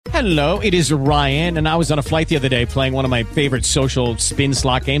Hello, it is Ryan, and I was on a flight the other day playing one of my favorite social spin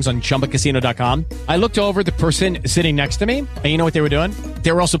slot games on ChumbaCasino.com. I looked over at the person sitting next to me, and you know what they were doing?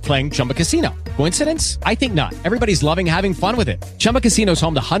 They were also playing Chumba Casino. Coincidence? I think not. Everybody's loving having fun with it. Chumba Casino is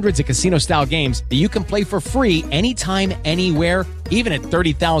home to hundreds of casino-style games that you can play for free anytime, anywhere, even at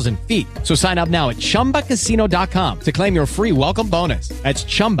 30,000 feet. So sign up now at ChumbaCasino.com to claim your free welcome bonus. That's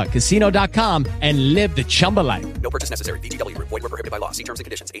ChumbaCasino.com and live the Chumba life. No purchase necessary. VGW. Void where prohibited by law. See terms and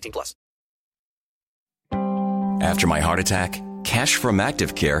conditions. 18+. After my heart attack, cash from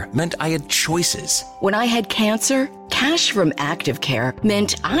Active Care meant I had choices. When I had cancer, cash from Active Care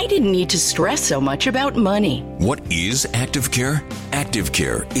meant I didn't need to stress so much about money. What is Active Care? Active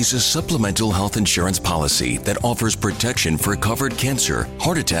Care is a supplemental health insurance policy that offers protection for covered cancer,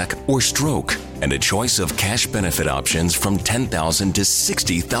 heart attack, or stroke, and a choice of cash benefit options from $10,000 to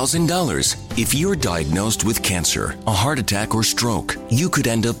 $60,000. If you're diagnosed with cancer, a heart attack, or stroke, you could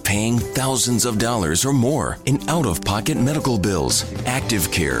end up paying thousands of dollars or more in out-of-pocket medical bills.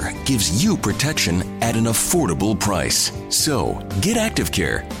 Active Care gives you protection at an affordable price. So, get Active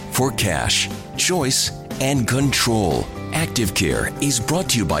Care for cash, choice, and control. Active Care is brought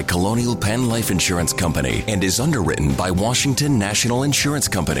to you by Colonial Penn Life Insurance Company and is underwritten by Washington National Insurance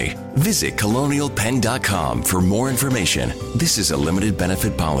Company. Visit colonialpenn.com for more information. This is a limited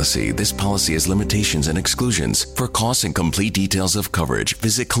benefit policy. This policy has limitations and exclusions. For costs and complete details of coverage,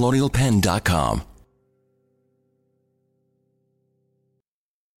 visit colonialpenn.com.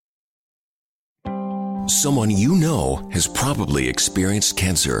 Someone you know has probably experienced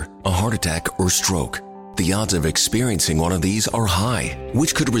cancer, a heart attack, or stroke. The odds of experiencing one of these are high,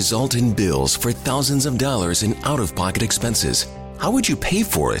 which could result in bills for thousands of dollars in out-of-pocket expenses. How would you pay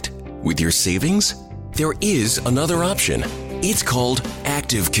for it? With your savings? There is another option. It's called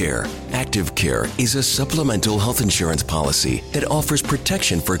Active Care. Active Care is a supplemental health insurance policy that offers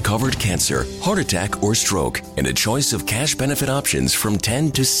protection for covered cancer, heart attack, or stroke, and a choice of cash benefit options from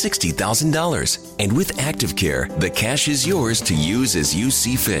 $10,000 to $60,000. And with Active Care, the cash is yours to use as you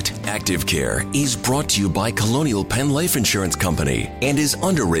see fit. Active Care is brought to you by Colonial Penn Life Insurance Company and is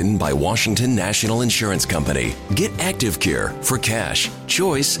underwritten by Washington National Insurance Company. Get Active Care for cash,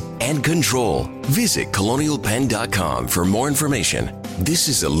 choice, and control. Visit colonialpenn.com for more information. This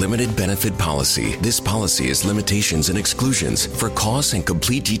is a limited benefit policy. This policy has limitations and exclusions. For costs and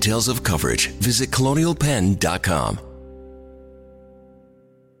complete details of coverage, visit colonialpenn.com.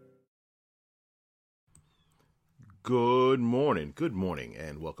 Good morning,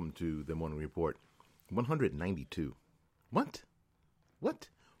 and welcome to the Morning Report 192. What?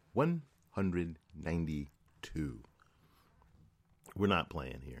 192. We're not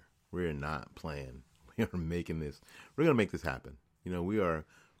playing here. We're not playing. We are making this. We're going to make this happen. You know, we are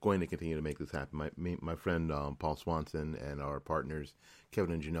going to continue to make this happen. My friend Paul Swanson and our partners,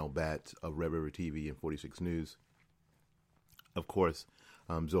 Kevin and Janelle Batts of Red River TV and 46 News. Of course,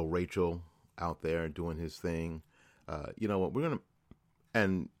 Zoe Rachel out there doing his thing. You know what? We're going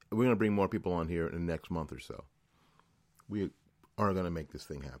to bring more people on here in the next month or so. We are going to make this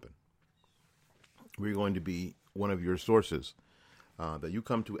thing happen. We're going to be one of your sources that you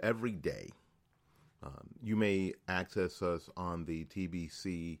come to every day. You may access us on the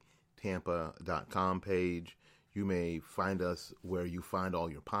tbctampa.com page. You may find us where you find all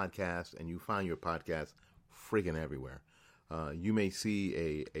your podcasts, and you find your podcasts freaking everywhere. You may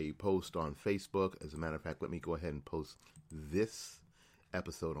see a post on Facebook. As a matter of fact, let me go ahead and post this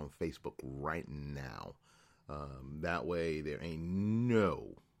episode on Facebook right now. That way there ain't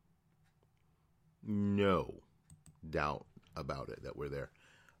no doubt about it that we're there.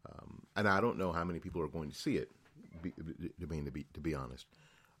 And I don't know how many people are going to see it, to be honest.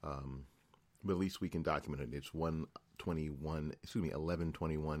 But at least we can document it. It's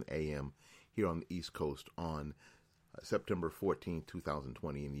 11:21 a.m. here on the East Coast on September 14th,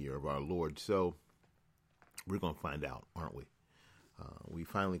 2020, in the year of our Lord. So we're going to find out, aren't we? We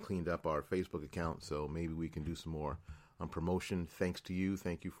finally cleaned up our Facebook account, so maybe we can do some more promotion. Thanks to you.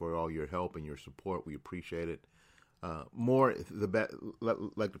 Thank you for all your help and your support. We appreciate it. Like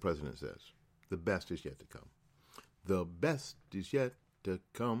the president says, the best is yet to come. The best is yet to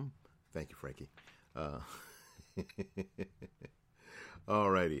come. Thank you, Frankie.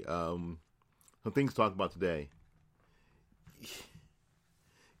 All righty. Some things to talk about today.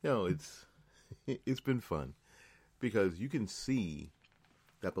 You know, it's been fun because you can see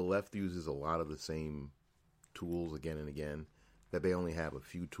that the left uses a lot of the same tools again and again, that they only have a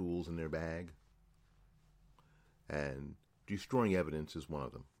few tools in their bag. And destroying evidence is one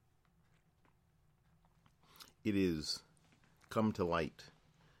of them. It is come to light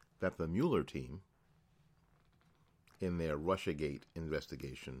that the Mueller team in their Russiagate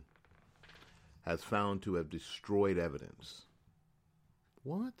investigation, has found to have destroyed evidence.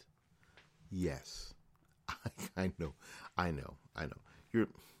 What? Yes. I know. You're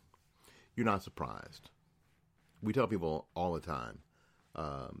not surprised. We tell people all the time.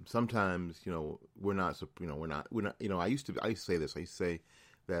 Sometimes, we're not. I used to say this. I used to say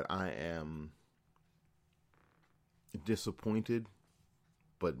that I am disappointed,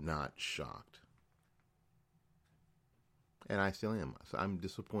 but not shocked. And I still am. So I'm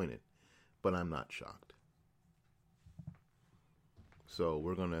disappointed, but I'm not shocked. So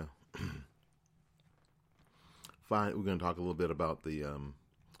we're gonna we're gonna talk a little bit about the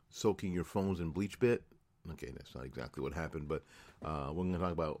soaking your phones in bleach bit. Okay, that's not exactly what happened, but we're gonna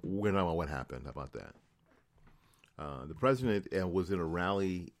talk about what happened. How about that? The president was in a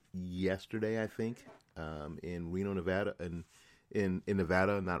rally yesterday, I think, in Reno, Nevada, and in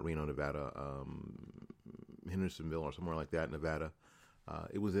Nevada, not Reno, Nevada, Hendersonville or somewhere like that, Nevada.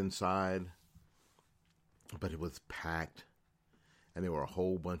 It was inside, but it was packed, and there were a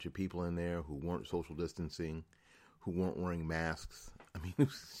whole bunch of people in there who weren't social distancing, who weren't wearing masks. I mean, it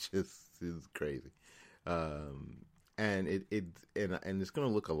was crazy, and it's going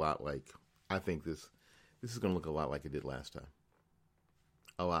to look a lot like, I think this is going to look a lot like it did last time.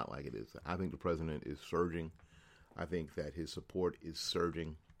 A lot like it is. I think the president is surging. I think that his support is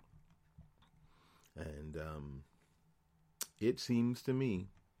surging. And it seems to me,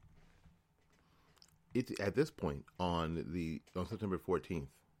 at this point on September 14th,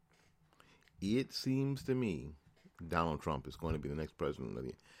 it seems to me Donald Trump is going to be the next president of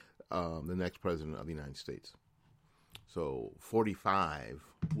the United States. So 45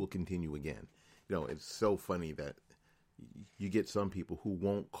 will continue again. It's so funny that you get some people who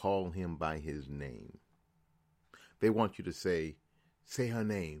won't call him by his name. They want you to say her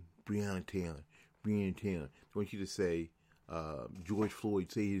name, Breonna Taylor. They want you to say George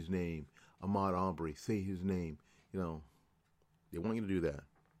Floyd, say his name. Ahmaud Arbery, say his name. They want you to do that.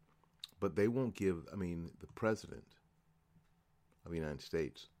 But they won't give, the president of the United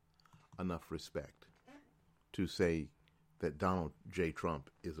States enough respect to say that Donald J. Trump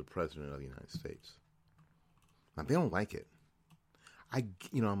is the president of the United States. Now, they don't like it.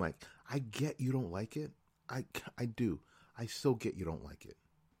 I'm like, I get you don't like it. I do. I so get you don't like it.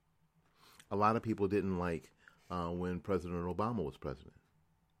 A lot of people didn't like when President Obama was president.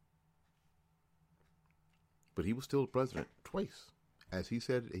 But he was still president twice. As he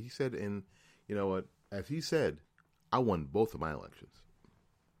said, I won both of my elections.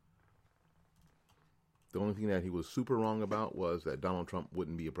 The only thing that he was super wrong about was that Donald Trump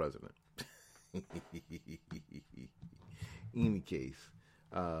wouldn't be a president. In any case,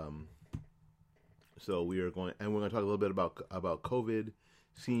 so we're going to talk a little bit about COVID.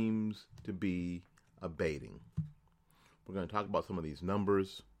 Seems to be abating. We're going to talk about some of these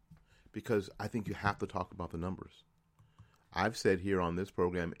numbers because I think you have to talk about the numbers. I've said here on this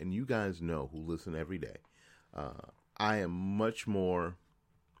program, and you guys know who listen every day, I am much more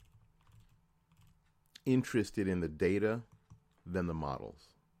interested in the data than the models.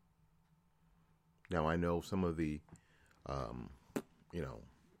 Now, I know some of the,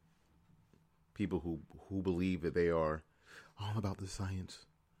 people who believe that they are all about the science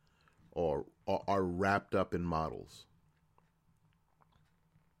or are wrapped up in models.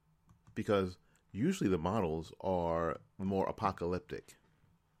 Because usually the models are more apocalyptic,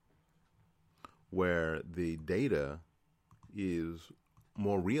 where the data is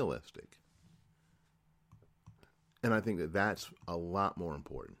more realistic. And I think that that's a lot more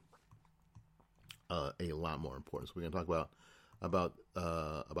important. So we're going to talk about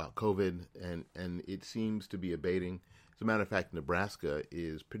COVID, and it seems to be abating. As a matter of fact, Nebraska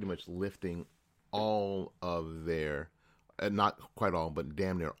is pretty much lifting all of their, not quite all, but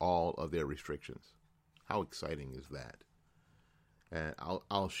damn near all of their restrictions. How exciting is that? And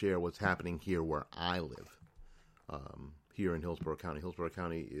I'll share what's happening here where I live, here in Hillsborough County. Hillsborough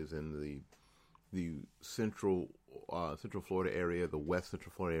County is in the central Florida area, the west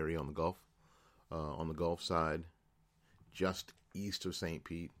central Florida area on the Gulf side, just east of St.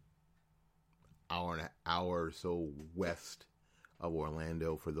 Pete, hour or so west of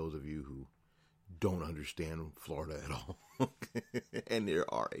Orlando, for those of you who don't understand Florida at all. And there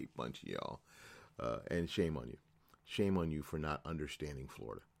are a bunch of y'all. And shame on you. Shame on you for not understanding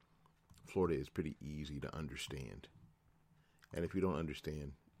Florida. Florida is pretty easy to understand. And if you don't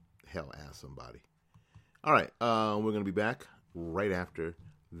understand, hell, ask somebody. All right, we're going to be back right after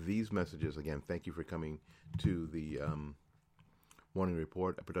these messages. Again, thank you for coming to the Morning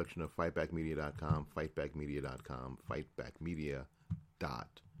Report, a production of fightbackmedia.com, fightbackmedia.com.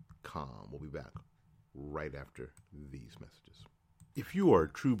 We'll be back right after these messages. If you are a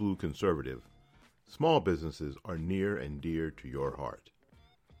true blue conservative, small businesses are near and dear to your heart.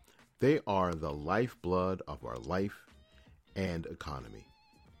 They are the lifeblood of our life and economy.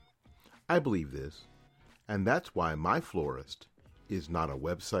 I believe this, and that's why my florist is not a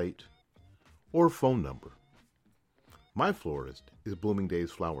website or phone number. My florist is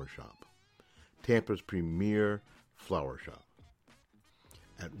Bloomingdale's Flower Shop, Tampa's premier flower shop.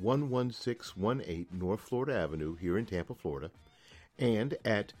 At 11618 North Florida Avenue here in Tampa, Florida, and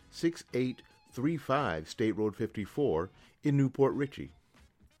at 6835 State Road 54 in Newport Richey.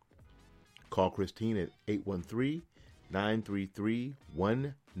 Call Christine at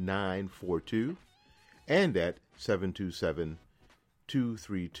 813-933-1942 and at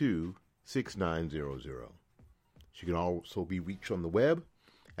 727-232-6900. She can also be reached on the web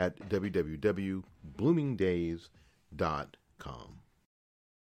at www.bloomingdays.com.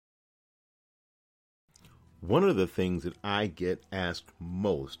 One of the things that I get asked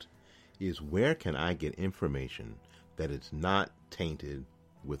most is where can I get information that is not tainted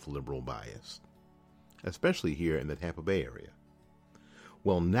with liberal bias, especially here in the Tampa Bay area.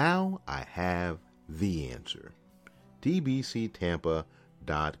 Well, now I have the answer.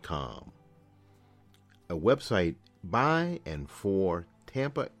 tbctampa.com, a website by and for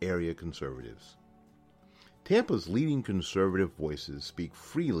Tampa area conservatives. Tampa's leading conservative voices speak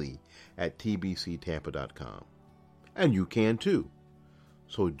freely at tbctampa.com, and you can too.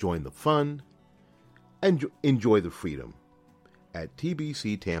 So join the fun and enjoy the freedom at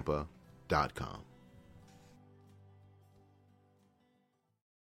tbctampa.com.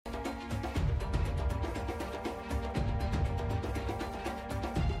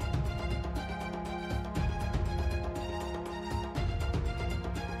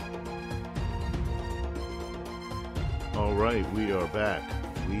 All right, we are back.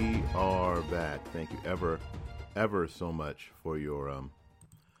 We are back. Thank you ever so much for your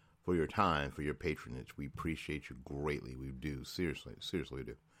time, for your patronage. We appreciate you greatly. We do. Seriously we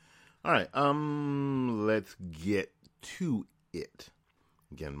do. All right, let's get to it.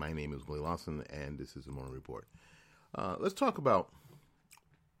 Again, my name is Willie Lawson, and this is the Morning Report. Let's talk about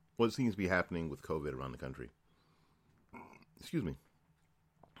what seems to be happening with COVID around the country. Excuse me.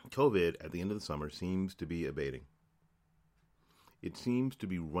 COVID at the end of the summer seems to be abating. It seems to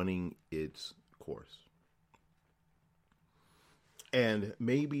be running its course. And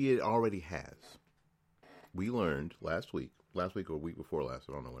maybe it already has. We learned last week or a week before last,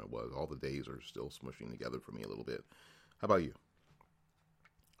 I don't know when it was. All the days are still smushing together for me a little bit. How about you?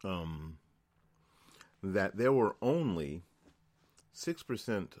 That there were only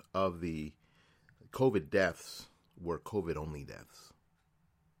 6% of the COVID deaths were COVID-only deaths.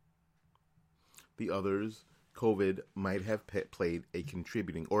 The others, COVID might have played a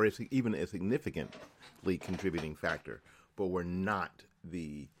contributing, or even a significantly contributing factor, but were not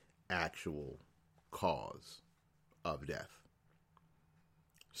the actual cause of death.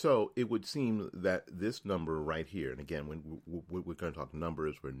 So it would seem that this number right here, and again, when we're going to talk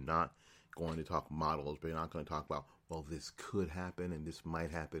numbers, we're not going to talk models, we're not going to talk about, well, this could happen and this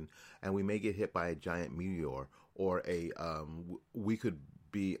might happen, and we may get hit by a giant meteor, or we could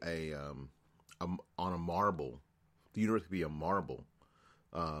be on a marble. The universe could be a marble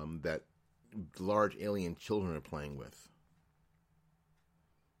that large alien children are playing with.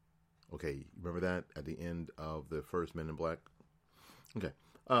 Okay, remember that at the end of the first Men in Black? Okay.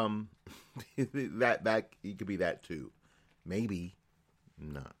 That it could be that too. Maybe.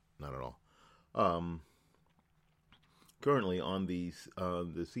 Not at all. Currently on the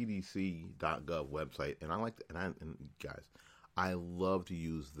CDC.gov website, and and guys, I love to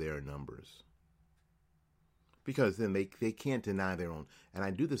use their numbers. Because then they can't deny their own, and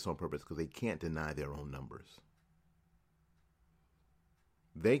I do this on purpose because they can't deny their own numbers.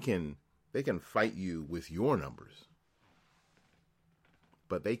 They can fight you with your numbers,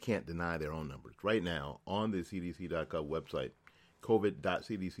 but they can't deny their own numbers. Right now, on the CDC.gov website,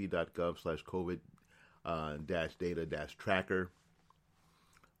 covid.cdc.gov/COVID-data-tracker,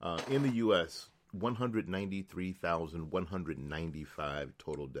 in the U.S., 193,195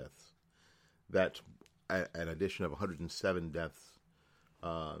 total deaths. That's an addition of 107 deaths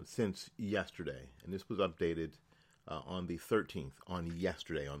since yesterday. And this was updated on the 13th, on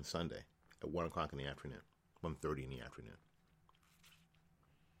yesterday, on Sunday, at 1 o'clock in the afternoon, 1:30 in the afternoon.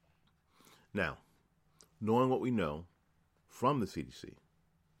 Now, knowing what we know from the CDC,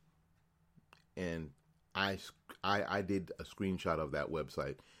 and I did a screenshot of that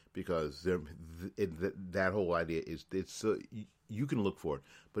website because that whole idea is, you can look for it,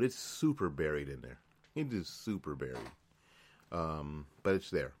 but it's super buried in there. It is super buried, but it's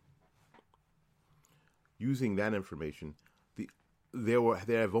there. using that information, there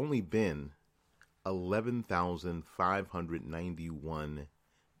have only been 11,591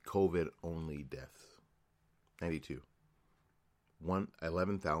 COVID-only deaths. 92.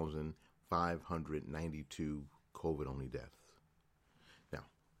 11,592 COVID-only deaths. Now,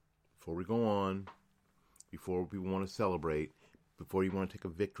 before we go on, before people want to celebrate, before you want to take a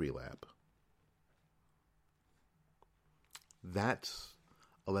victory lap, that's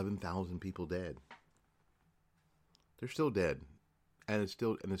 11,000 people dead. They're still dead, and it's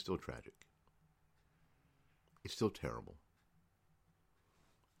still tragic. It's still terrible.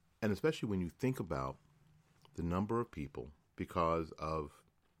 And especially when you think about the number of people, because of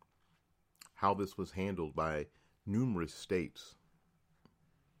how this was handled by numerous states,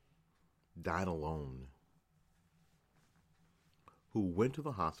 died alone, who went to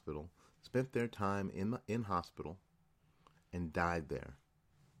the hospital, spent their time in hospital, and died there,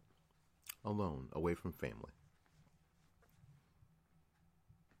 alone, away from family.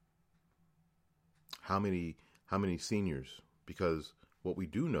 How many seniors? Because what we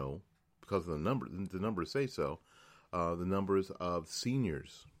do know, because of the numbers say so, the numbers of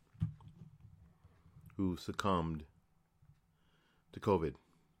seniors who succumbed to COVID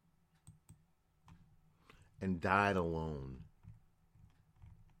and died alone.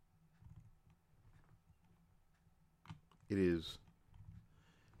 It's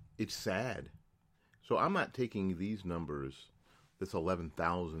sad. So I'm not taking these numbers, this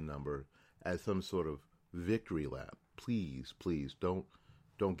 11,000 number, as some sort of victory lap. Please, don't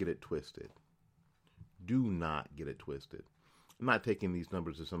get it twisted. Do not get it twisted. I'm not taking these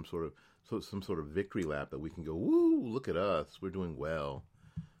numbers as some sort of victory lap that we can go, woo, look at us, we're doing well.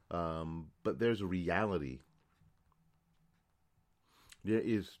 But there's a reality. There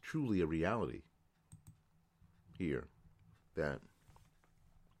is truly a reality here that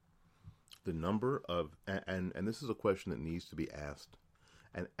the number of, and this is a question that needs to be asked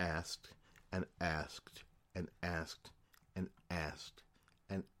and asked and asked and asked and asked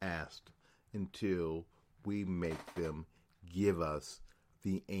and asked until we make them give us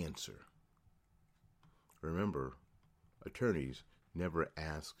the answer. Remember, attorneys never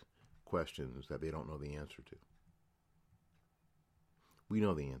ask questions that they don't know the answer to. We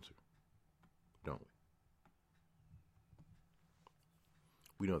know the answer, don't we?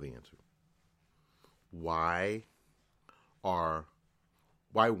 We know the answer. Why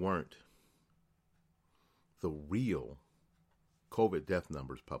weren't the real COVID death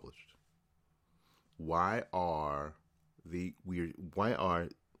numbers published? Why are they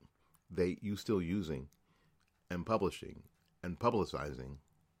you still using and publishing and publicizing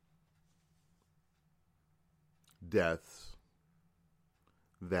deaths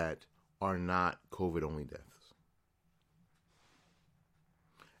that are not COVID only deaths?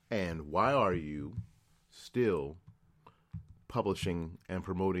 And why are you still publishing and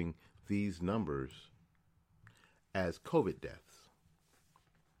promoting these numbers as COVID deaths?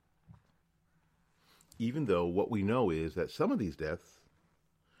 Even though what we know is that some of these deaths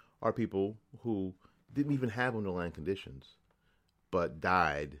are people who didn't even have underlying conditions, but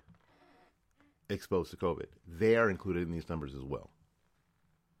died exposed to COVID. They are included in these numbers as well.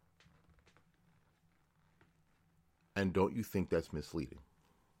 And don't you think that's misleading?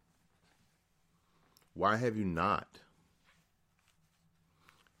 Why have you not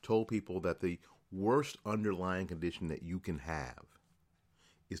told people that the worst underlying condition that you can have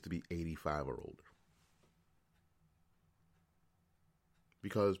is to be 85 or older?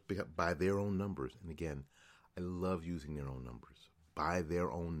 Because by their own numbers, and again, I love using their own numbers, by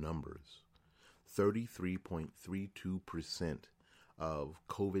their own numbers, 33.32% of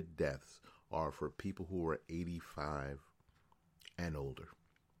COVID deaths are for people who are 85 and older.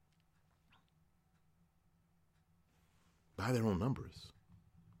 By their own numbers.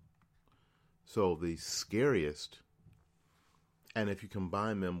 So the scariest, and if you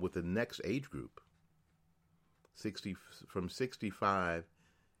combine them with the next age group, from 65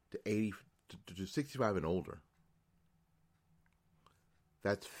 to 80 to 65 and older,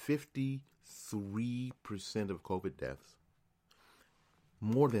 that's 53% of COVID deaths.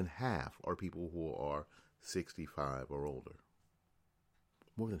 More than half are people who are 65 or older.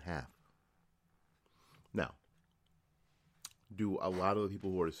 More than half. Now, do a lot of the people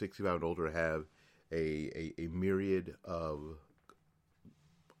who are 65 and older have a myriad of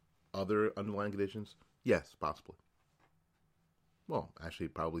other underlying conditions? Yes, possibly. Well, actually,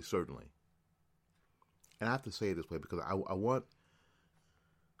 probably, certainly. And I have to say it this way because I want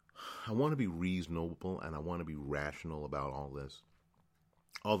to be reasonable and I want to be rational about all this.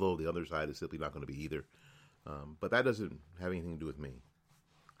 Although the other side is simply not going to be either. But that doesn't have anything to do with me.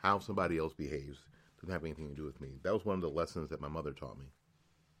 How somebody else behaves Doesn't have anything to do with me. That was one of the lessons that my mother taught me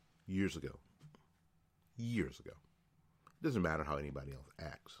years ago. Years ago. It doesn't matter how anybody else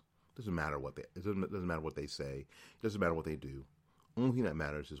acts. It doesn't matter what they say. It doesn't matter what they do. Only thing that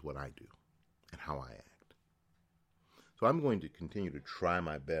matters is what I do and how I act. So I'm going to continue to try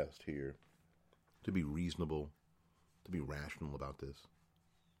my best here to be reasonable, to be rational about this.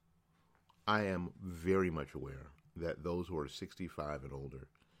 I am very much aware that those who are 65 and older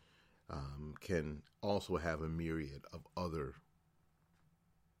can also have a myriad of other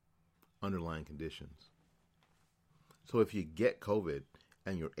underlying conditions. So if you get COVID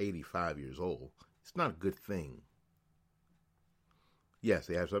and you're 85 years old, it's not a good thing. Yes,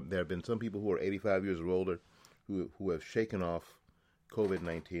 there have been some people who are 85 years or older who have shaken off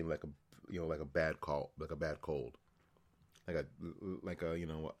COVID-19 like a bad cold, like a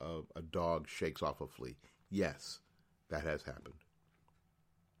dog shakes off a flea. Yes, that has happened.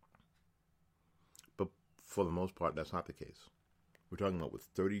 But for the most part, that's not the case. We're talking about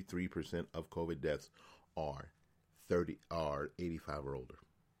with 33% of COVID deaths are 85 or older.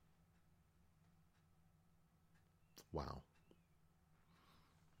 Wow.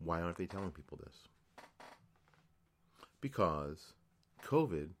 Why aren't they telling people this? Because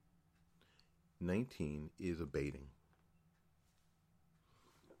COVID-19 is abating.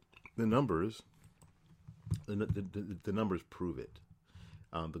 The numbers prove it.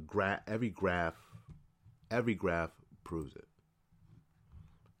 Every graph proves it.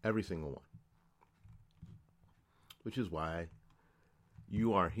 Every single one. Which is why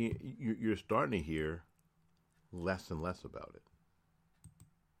you're starting to hear less and less about it.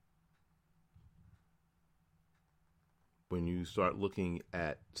 When you start looking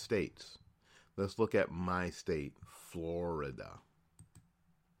at states, let's look at my state, Florida.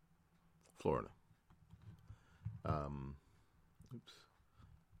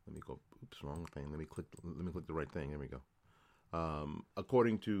 Wrong thing. Let me click the right thing. There we go.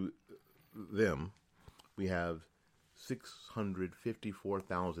 According to them, we have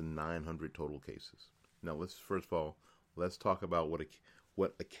 654,900 total cases. Now, first of all, let's talk about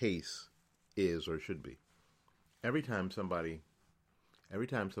what a case is or should be. Every time somebody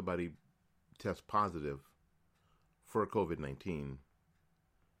tests positive for COVID-19,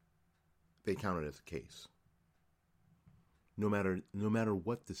 they count it as a case. No matter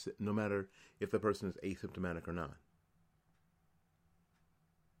if the person is asymptomatic or not.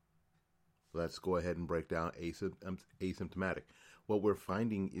 Let's go ahead and break down asymptomatic. What we're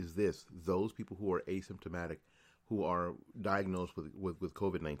finding is this: those people who are asymptomatic, who are diagnosed with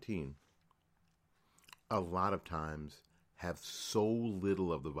COVID-19, a lot of times have so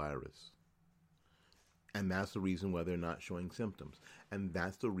little of the virus. And that's the reason why they're not showing symptoms. And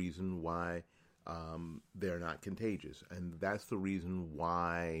that's the reason why they're not contagious. And that's the reason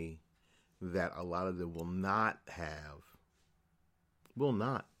why that a lot of them will not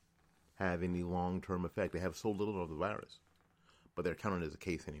have any long-term effect. They have so little of the virus. But they're counted as a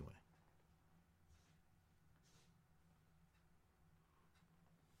case anyway.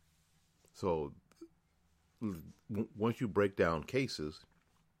 So once you break down cases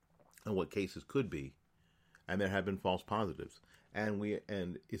and what cases could be, and there have been false positives,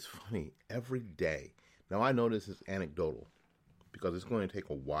 and it's funny, every day. Now I know this is anecdotal because it's going to take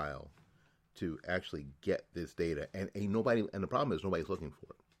a while to actually get this data, and the problem is nobody's looking for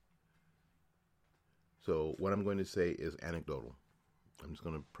it. So what I'm going to say is anecdotal. I'm just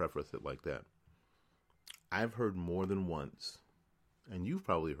going to preface it like that. I've heard more than once, and you've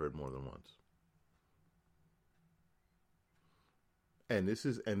probably heard more than once. And this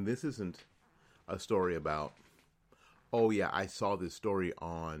isn't a story about, oh yeah, I saw this story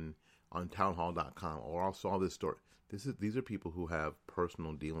on townhall.com, or I saw this story. These are people who have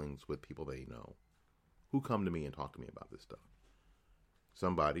personal dealings with people they know, who come to me and talk to me about this stuff.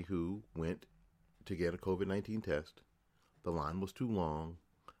 Somebody who went to get a COVID-19 test. The line was too long.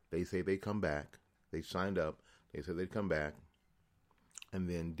 They say they come back. They signed up. They said they'd come back, and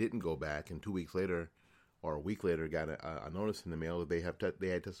then didn't go back. And 2 weeks later, or a week later, got a notice in the mail that they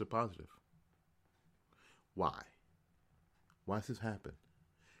had tested positive. Why? Why does this happen?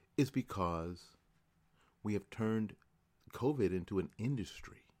 It's because we have turned COVID into an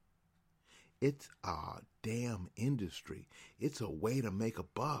industry. It's a damn industry. It's a way to make a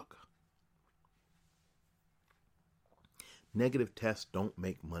buck. Negative tests don't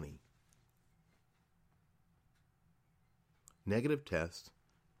make money. Negative tests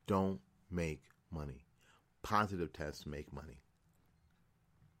don't make money. Positive tests make money.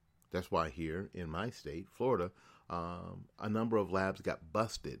 That's why here in my state, Florida, a number of labs got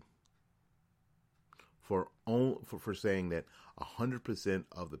busted for saying that 100%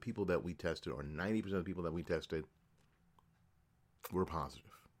 of the people that we tested or 90% of the people that we tested were positive.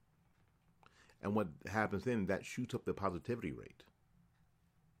 And what happens then, that shoots up the positivity rate.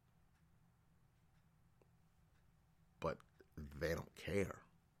 But they don't care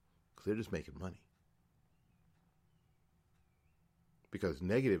because they're just making money. Because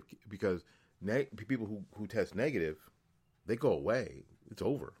people who test negative, they go away. It's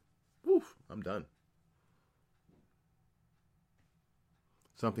over. Woof, I'm done.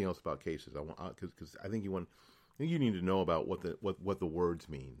 Something else about cases. I want because I think you need to know about what the words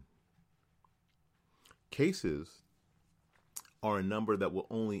mean. Cases are a number that will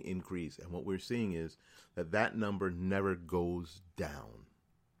only increase, and what we're seeing is that number never goes down.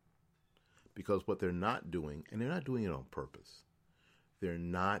 Because what they're not doing, and they're not doing it on purpose, they're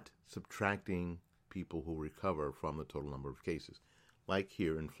not subtracting people who recover from the total number of cases. Like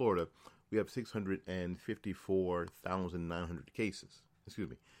here in Florida, we have 654,900 cases.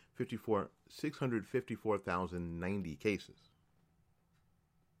 654,090 cases.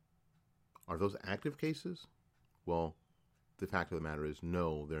 Are those active cases? Well, the fact of the matter is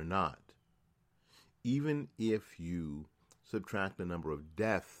no, they're not. Even if you subtract the number of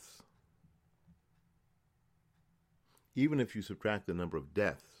deaths,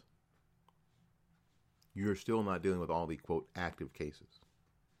 you're still not dealing with all the, quote, active cases.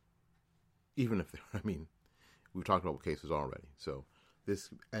 Even if we've talked about cases already. So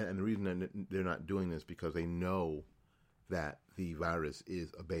and the reason that they're not doing this because they know that the virus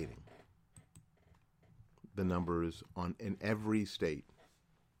is abating. The numbers in every state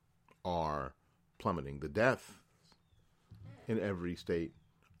are plummeting. The deaths in every state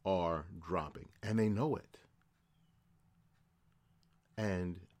are dropping. And they know it.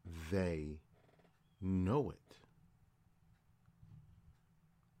 And they know it.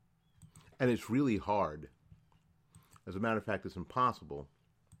 And it's really hard. As a matter of fact, it's impossible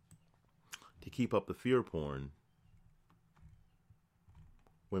to keep up the fear porn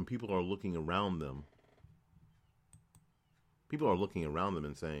when people are looking around them. People are looking around them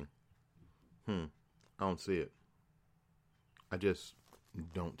and saying, I don't see it. I just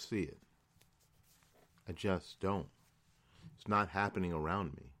don't see it. I just don't. It's not happening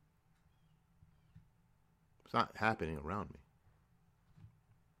around me. It's not happening around me.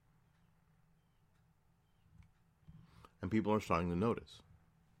 And people are starting to notice.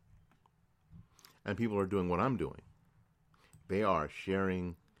 And people are doing what I'm doing. They are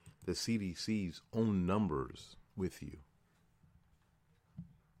sharing the CDC's own numbers with you.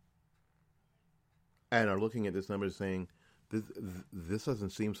 And are looking at this number and saying, this doesn't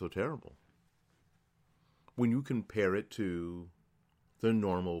seem so terrible. When you compare it to the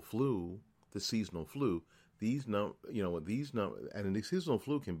normal flu, the seasonal flu, and the seasonal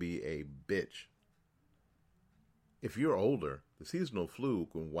flu can be a bitch. If you're older, the seasonal flu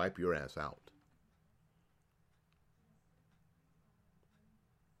can wipe your ass out.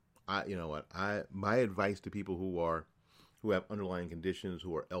 My advice to people who have underlying conditions,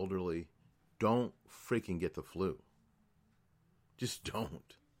 who are elderly, don't freaking get the flu. Just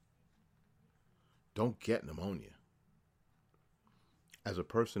don't. Don't get pneumonia. As a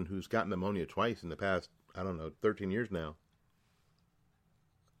person who's gotten pneumonia twice in the past, 13 years now,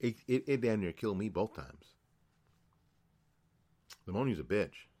 it damn near killed me both times. Pneumonia's a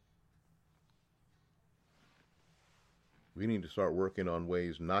bitch. We need to start working on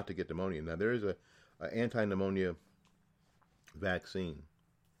ways not to get pneumonia. Now, there is an anti-pneumonia vaccine.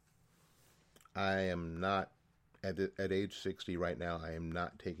 I am not, at age 60 right now, I am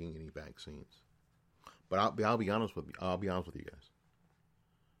not taking any vaccines. But I'll be honest with you. I'll be honest with you guys.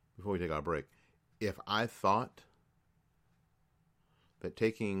 Before we take our break, if I thought that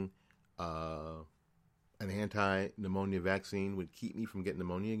taking an anti-pneumonia vaccine would keep me from getting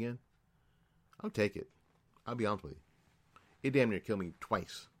pneumonia again, I'll take it. I'll be honest with you. It damn near killed me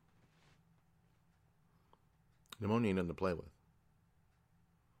twice. Pneumonia ain't nothing to play with.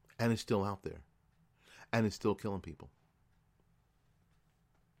 And it's still out there. And it's still killing people.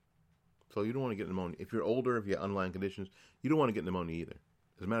 So you don't want to get pneumonia. If you're older, if you have underlying conditions, you don't want to get pneumonia either.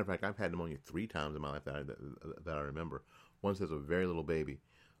 As a matter of fact, I've had pneumonia 3 times in my life that I remember. Once as a very little baby.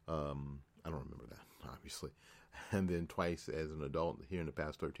 I don't remember that, obviously. And then twice as an adult here in the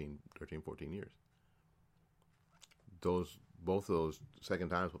past 13, 14 years. Both of those second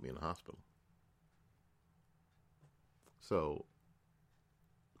times put me in the hospital. So,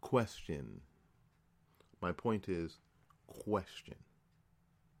 question. My point is, question.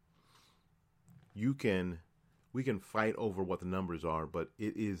 We can fight over what the numbers are, but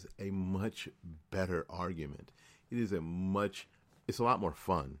it is a much better argument. It's a lot more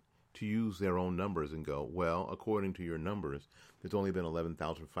fun to use their own numbers and go, well, according to your numbers, there's only been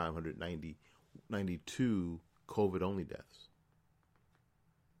 11,592 COVID-only deaths.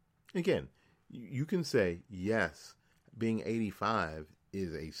 Again, you can say, yes, being 85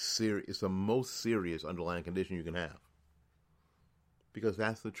 is it's the most serious underlying condition you can have. Because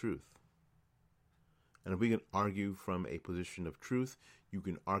that's the truth. And if we can argue from a position of truth, you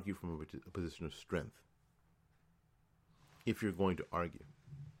can argue from a position of strength. If you're going to argue.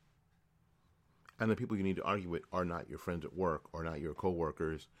 And the people you need to argue with are not your friends at work, or not your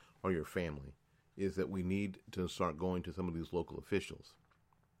coworkers, or your family. Is that we need to start going to some of these local officials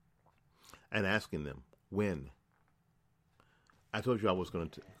and asking them when. I told you I was going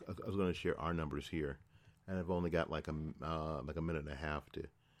to share our numbers here, and I've only got like a minute and a half to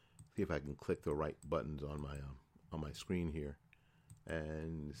see if I can click the right buttons on my screen here,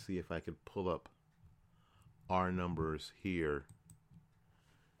 and see if I could pull up our numbers here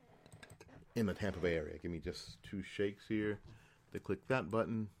in the Tampa Bay area. Give me just 2 shakes here to click that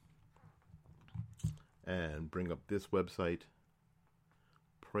button and bring up this website.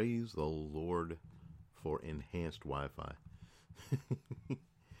 Praise the Lord for enhanced Wi-Fi.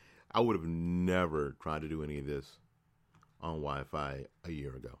 I would have never tried to do any of this on Wi-Fi a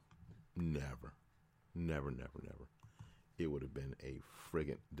year ago. Never. Never, never, never. It would have been a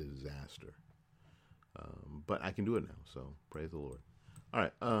friggin' disaster. But I can do it now, so praise the Lord. All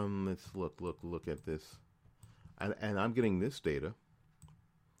right, let's look at this. And I'm getting this data.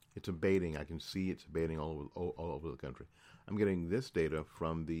 It's abating. I can see it's abating all over the country. I'm getting this data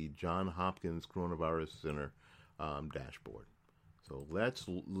from the Johns Hopkins Coronavirus Center dashboard. So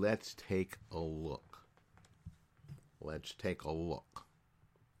let's take a look. Let's take a look.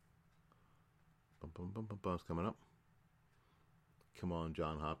 It's coming up. Come on,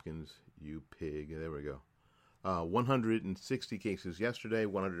 Johns Hopkins, you pig. There we go. 160 cases yesterday,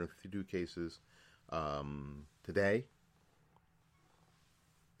 152 cases today.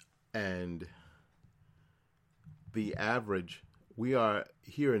 And the average, we are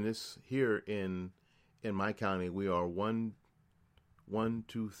here in my county, we are 1,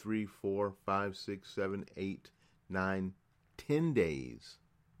 2, 3, 4, 5, 6, 7, 8, 9, 10 days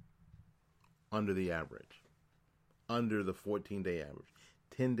under the average, under the 14-day average.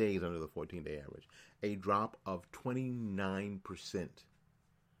 10 days under the 14-day average. A drop of 29%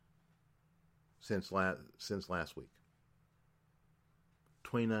 since last week.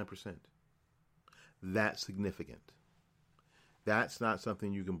 29%. That's significant. That's not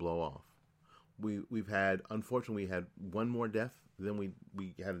something you can blow off. We've had, unfortunately, we had one more death. Then we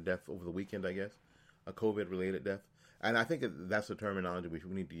had a death over the weekend, I guess, a COVID-related death. And I think that's the terminology we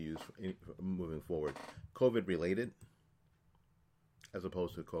need to use moving forward. COVID-related as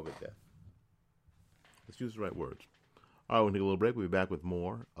opposed to COVID death. Let's use the right words. All right, we'll take a little break. We'll be back with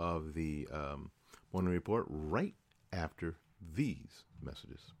more of the Morning Report right after these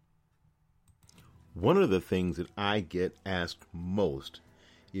messages. One of the things that I get asked most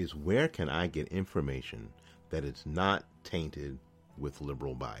is, where can I get information that is not tainted with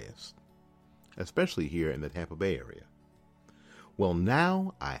liberal bias, especially here in the Tampa Bay area? Well,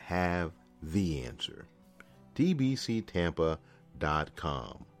 now I have the answer. tbctampa.com,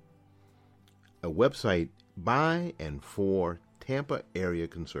 a website by and for Tampa area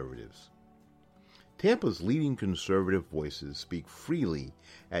conservatives. Tampa's leading conservative voices speak freely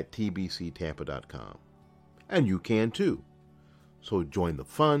at tbctampa.com. And you can too. So join the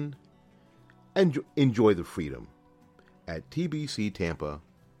fun and enjoy the freedom at tbctampa.com.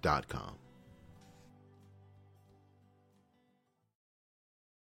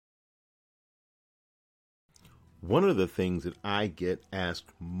 One of the things that I get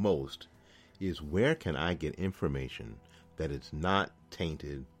asked most is, where can I get information that is not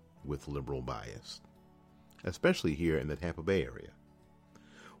tainted with liberal bias, especially here in the Tampa Bay area?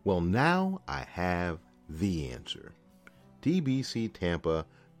 Well, now I have the answer. tbctampa.com,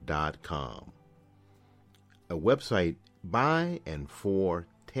 a website by and for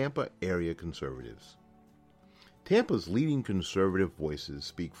Tampa area conservatives. Tampa's leading conservative voices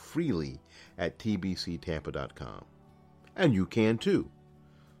speak freely at tbctampa.com. And you can too.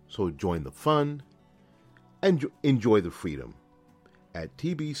 So join the fun and enjoy the freedom at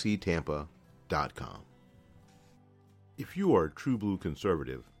tbctampa.com. If you are a true blue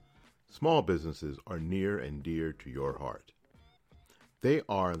conservative, small businesses are near and dear to your heart. They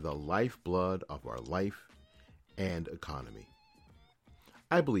are the lifeblood of our life and economy.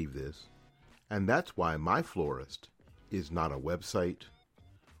 I believe this, and that's why my florist is not a website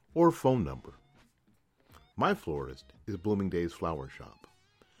or phone number. My florist is Bloomingdale's Flower Shop,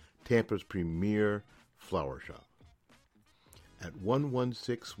 Tampa's premier flower shop. at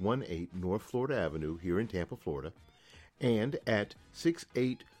 11618 North Florida Avenue here in Tampa, Florida, and at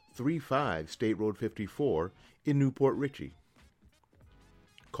 6835 State Road 54 in Newport Richey.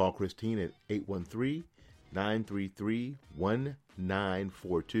 Call Christine at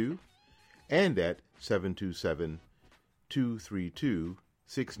 813-933-1942 and at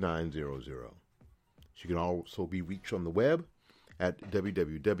 727-232-6900. She can also be reached on the web at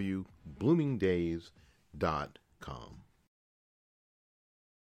www.bloomingdays.com.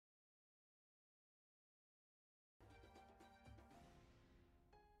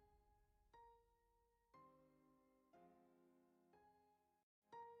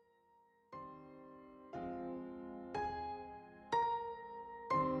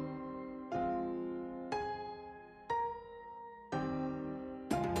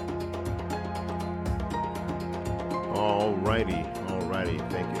 Alrighty.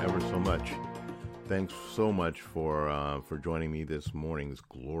 Thank you ever so much. Thanks so much for joining me this morning, this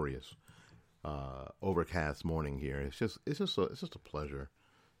glorious overcast morning here. It's just a pleasure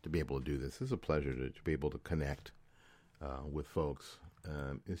to be able to do this. It's a pleasure to be able to connect with folks.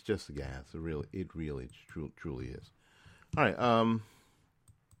 It's just the gas. It really truly is. All right.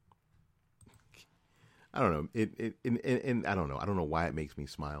 I don't know. I don't know. I don't know why it makes me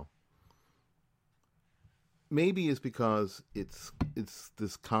smile. Maybe it's because it's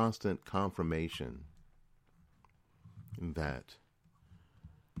this constant confirmation that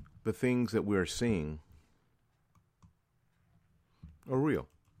the things that we're seeing are real.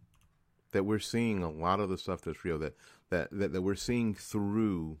 That we're seeing a lot of the stuff that's real. That we're seeing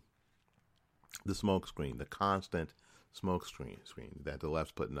through the smoke screen, the constant smoke screen that the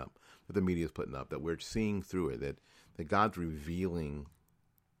left's putting up, that the media's putting up. That we're seeing through it. That God's revealing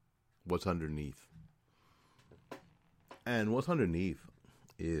what's underneath. And what's underneath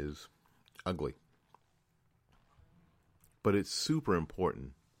is ugly. But it's super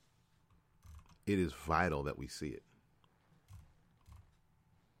important. It is vital that we see it.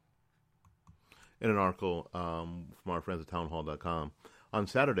 In an article from our friends at townhall.com, on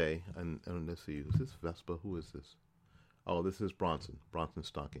Saturday, and let's see, is this Vespa? Who is this? Oh, this is Bronson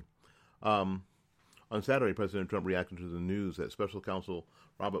Stocking. On Saturday, President Trump reacted to the news that Special Counsel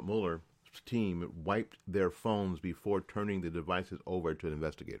Robert Mueller team wiped their phones before turning the devices over to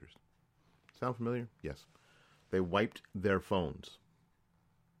investigators. Sound familiar? Yes. They wiped their phones.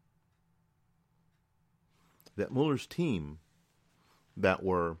 That Mueller's team that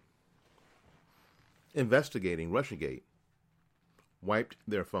were investigating Russiagate wiped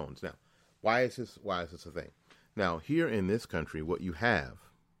their phones. Now, why is this a thing? Now, here in this country, what you have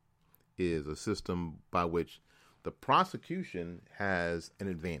is a system by which the prosecution has an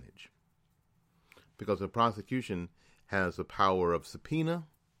advantage. Because the prosecution has the power of subpoena,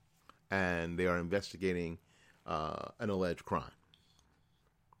 and they are investigating an alleged crime.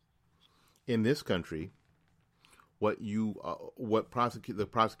 In this country, the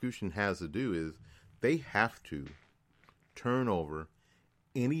prosecution has to do is they have to turn over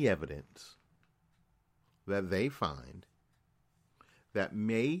any evidence that they find that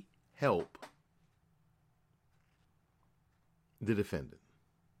may help the defendant.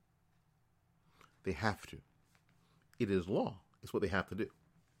 They have to. It is law. It's what they have to do.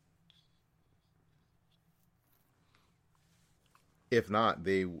 If not,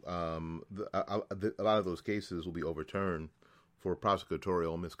 a lot of those cases will be overturned for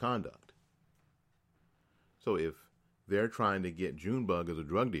prosecutorial misconduct. So if they're trying to get Junebug as a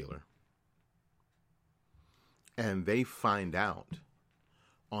drug dealer, and they find out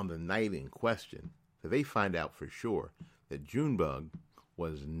on the night in question, that they find out for sure that Junebug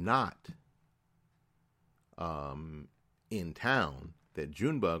was not in town, that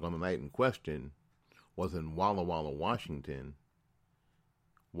Junebug on the night in question was in Walla Walla, Washington,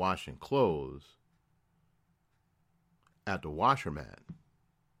 washing clothes at the washermat,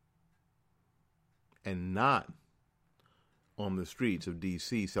 and not on the streets of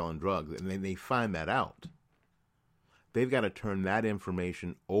D.C. selling drugs, and then they find that out, they've got to turn that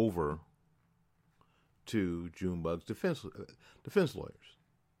information over to Junebug's defense lawyers.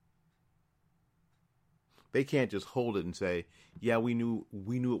 They can't just hold it and say, yeah, we knew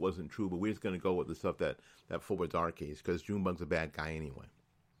it wasn't true, but we're just going to go with the stuff that forwards our case because Junebug's a bad guy anyway.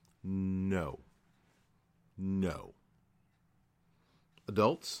 No.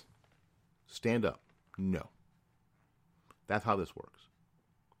 Adults, stand up. No. That's how this works.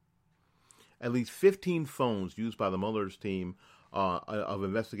 At least 15 phones used by the Mueller's team of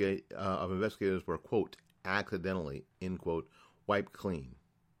investigators were, quote, accidentally, end quote, wiped clean.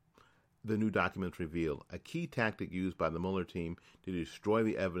 The new documents reveal a key tactic used by the Mueller team to destroy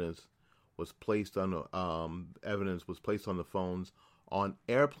the evidence was placed on evidence was placed on the phones on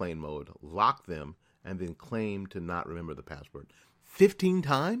airplane mode, locked them, and then claimed to not remember the password. 15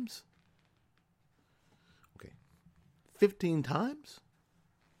 times? Okay. 15 times?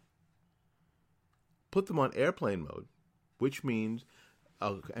 Put them on airplane mode, which means,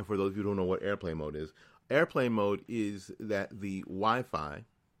 and for those of you who don't know what airplane mode is that the Wi-Fi,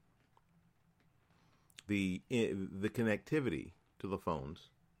 the connectivity to the phones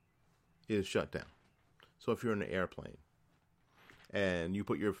is shut down. So if you're in an airplane and you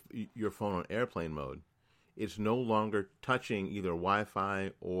put your phone on airplane mode, it's no longer touching either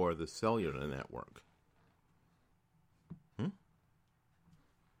Wi-Fi or the cellular network.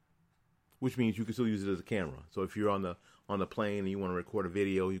 Which means you can still use it as a camera. So if you're on the plane and you want to record a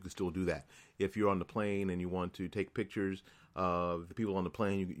video, you can still do that. If you're on the plane and you want to take pictures of the people on the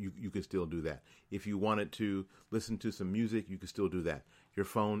plane, you can still do that. If you wanted to listen to some music, you can still do that. Your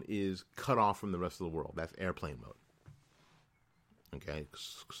phone is cut off from the rest of the world. That's airplane mode. Okay?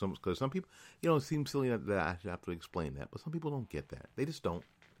 Because some people, it seems silly that I should have to explain that, but some people don't get that. They just don't.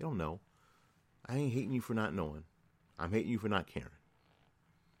 They don't know. I ain't hating you for not knowing. I'm hating you for not caring.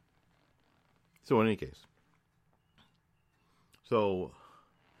 So in any case,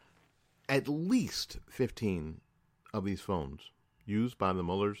 at least 15 of these phones used by the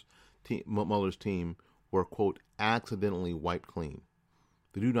Mueller's team were, quote, accidentally wiped clean.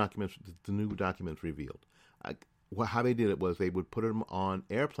 The new documents revealed. How they did it was they would put them on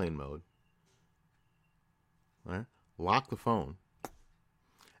airplane mode, right? Lock the phone,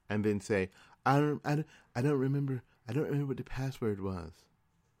 and then say, I don't remember what the password was.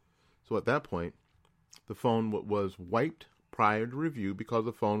 So at that point, the phone was wiped prior to review because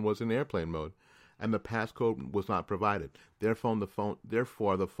the phone was in airplane mode, and the passcode was not provided. Therefore,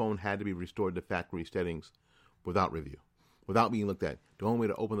 the phone had to be restored to factory settings without review, without being looked at. The only way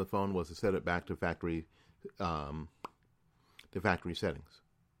to open the phone was to set it back to factory settings.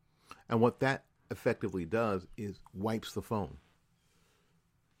 And what that effectively does is wipes the phone.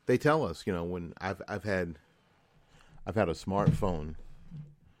 They tell us, when I've had a smartphone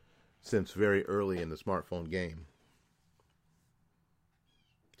since very early in the smartphone game.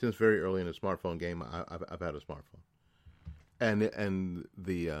 I've had a smartphone, and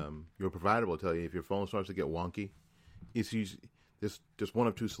your provider will tell you if your phone starts to get wonky, it's usually just one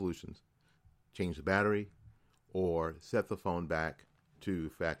of two solutions: change the battery, or set the phone back to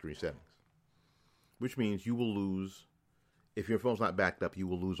factory settings. Which means you will lose, if your phone's not backed up, you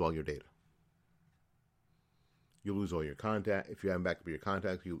will lose all your data. You'll lose all your contacts. If you haven't backed up your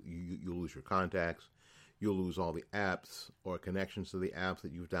contacts, you'll lose your contacts. You'll lose all the apps or connections to the apps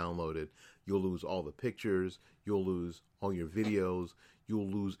that you've downloaded. You'll lose all the pictures. You'll lose all your videos. You'll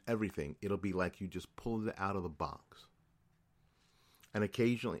lose everything. It'll be like you just pulled it out of the box. And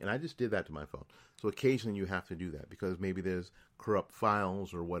occasionally, and I just did that to my phone. So occasionally you have to do that because maybe there's corrupt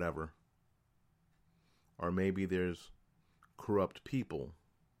files or whatever. Or maybe there's corrupt people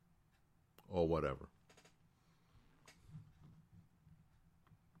or whatever.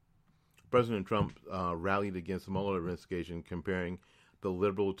 President Trump rallied against the Mueller investigation, comparing the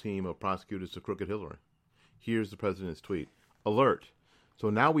liberal team of prosecutors to crooked Hillary. Here's the president's tweet. Alert. So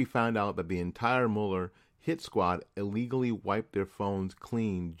now we found out that the entire Mueller hit squad illegally wiped their phones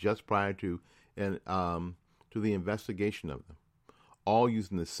clean just prior to the investigation of them, all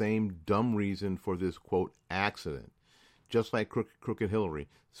using the same dumb reason for this, quote, accident, just like crooked Hillary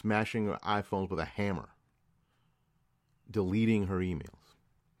smashing her iPhones with a hammer, deleting her emails.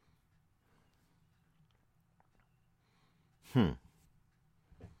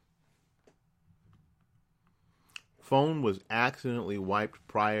 Phone was accidentally wiped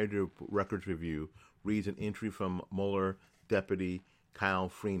prior to records review, reads an entry from Mueller Deputy Kyle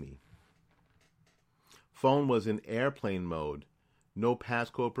Freeney. Phone was in airplane mode, no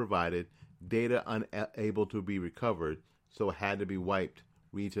passcode provided, data unable to be recovered, so it had to be wiped,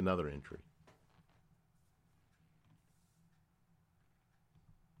 reads another entry.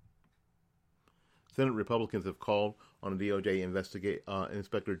 Senate Republicans have called on the DOJ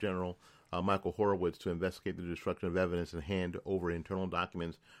Inspector General Michael Horowitz to investigate the destruction of evidence and hand over internal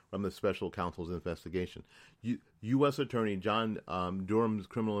documents from the special counsel's investigation. U.S. Attorney John Durham's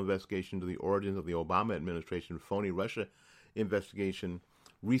criminal investigation to the origins of the Obama administration's phony Russia investigation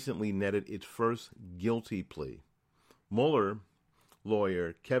recently netted its first guilty plea. Mueller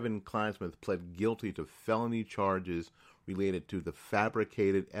lawyer Kevin Kleinsmith pled guilty to felony charges related to the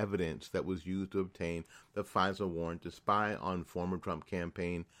fabricated evidence that was used to obtain the FISA warrant to spy on former Trump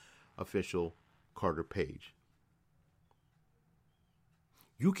campaign official Carter Page.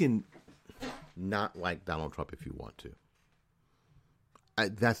 You can not like Donald Trump if you want to.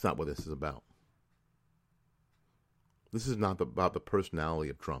 That's not what this is about. This is not about the personality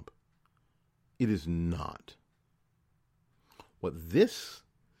of Trump. It is not. What this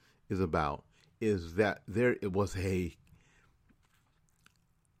is about is that it was and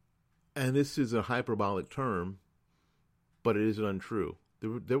this is a hyperbolic term, but it isn't untrue.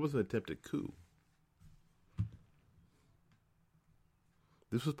 There was an attempted coup.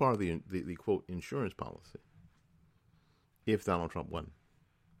 This was part of the quote insurance policy if Donald Trump won.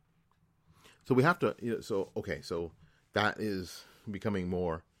 So we have to, so that is becoming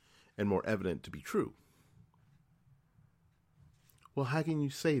more and more evident to be true. Well, how can you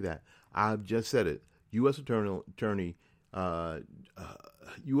say that? I've just said it. U.S. Attorney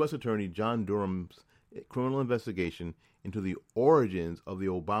John Durham's criminal investigation into the origins of the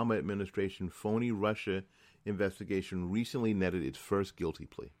Obama administration phony Russia investigation recently netted its first guilty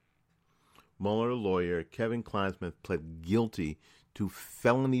plea. Mueller lawyer Kevin Klinesmith pled guilty to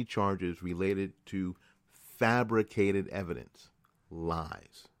felony charges related to fabricated evidence,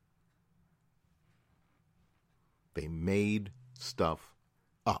 lies. They made stuff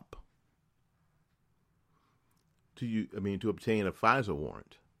up to obtain a FISA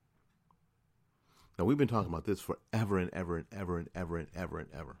warrant. Now, we've been talking about this forever and ever and ever and ever and ever and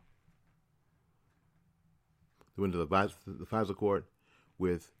ever. They went to the FISA court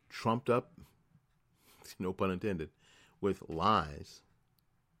with trumped up, no pun intended, with lies,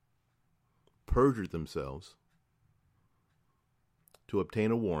 perjured themselves to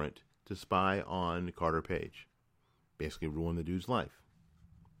obtain a warrant to spy on Carter Page. Basically ruin the dude's life.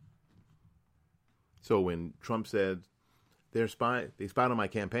 So when Trump said they spied on my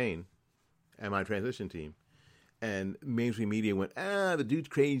campaign and my transition team, and mainstream media went, the dude's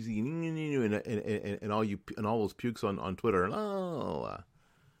crazy, and all those pukes on Twitter,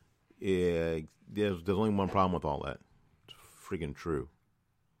 there's only one problem with all that. It's friggin' true.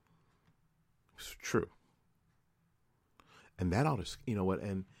 It's true. And that ought to, you know what,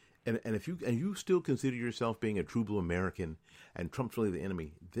 and if you still consider yourself being a true blue American and Trump's really the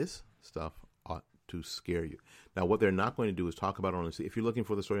enemy, this stuff ought to scare you. Now, what they're not going to do is talk about it on if you're looking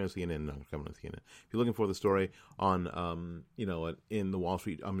for the story on CNN, not coming on CNN. If you're looking for the story on, in the Wall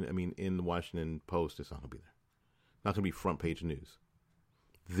Street, in the Washington Post, it's not going to be there. Not going to be front page news.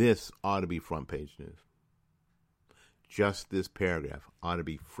 This ought to be front page news. Just this paragraph ought to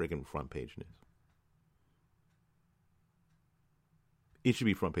be friggin' front page news. It should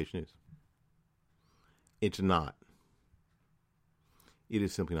be front page news. It's not. It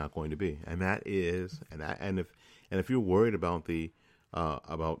is simply not going to be, and that is, and if you're worried about the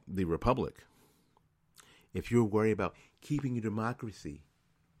republic, if you're worried about keeping your democracy,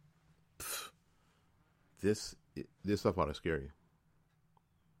 this stuff ought to scare you.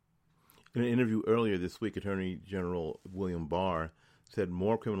 In an interview earlier this week, Attorney General William Barr said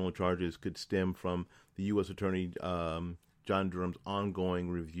more criminal charges could stem from the U.S. Attorney John Durham's ongoing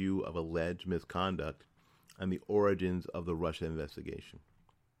review of alleged misconduct and the origins of the Russia investigation.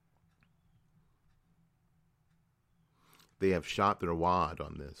 They have shot their wad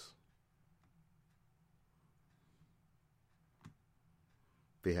on this.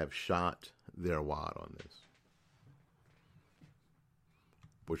 They have shot their wad on this.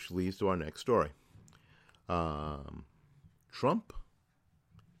 Which leads to our next story. Trump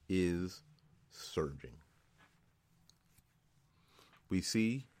is surging. We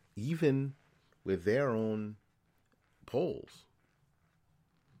see, even with their own polls,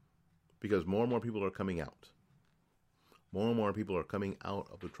 because more and more people are coming out. More and more people are coming out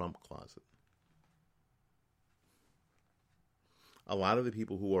of the Trump closet. A lot of the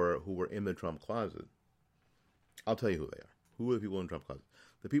people who were in the Trump closet, I'll tell you who they are. Who are the people in the Trump closet?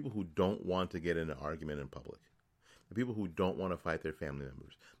 The people who don't want to get in an argument in public. The people who don't want to fight their family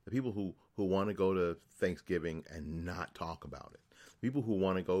members. The people who want to go to Thanksgiving and not talk about it. People who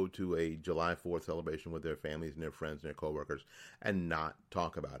want to go to a July 4th celebration with their families and their friends and their coworkers and not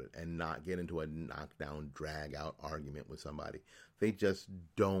talk about it and not get into a knockdown, drag-out argument with somebody. They just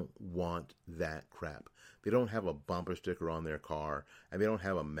don't want that crap. They don't have a bumper sticker on their car, and they don't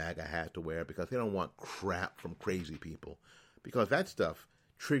have a MAGA hat to wear because they don't want crap from crazy people. Because that stuff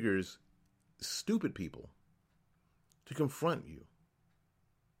triggers stupid people to confront you.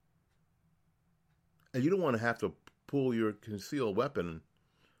 And you don't want to have to pull your concealed weapon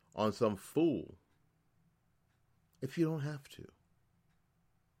on some fool if you don't have to.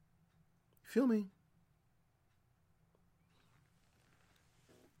 Feel me?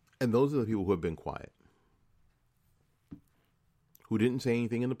 And those are the people who have been quiet, who didn't say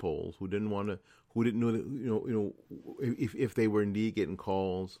anything in the polls, who didn't know that, if they were indeed getting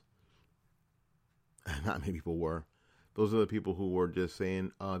calls, not many people were, Those are the people who were just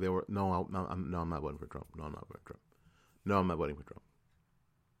saying they were I'm not voting for Trump. No, I'm not voting for Trump. No, I'm not voting for Trump.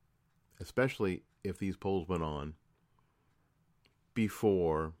 Especially if these polls went on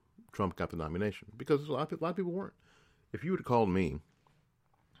before Trump got the nomination, because a lot of people weren't. If you would have called me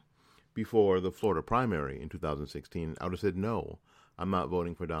before the Florida primary in 2016, I would have said, no, I'm not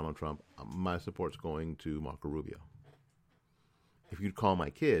voting for Donald Trump. My support's going to Marco Rubio. If you'd call my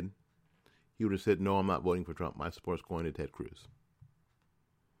kid, he would have said, no, I'm not voting for Trump. My support's going to Ted Cruz.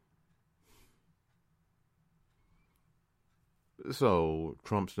 So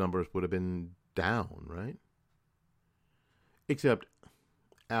Trump's numbers would have been down, right? Except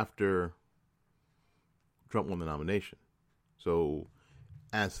after Trump won the nomination. So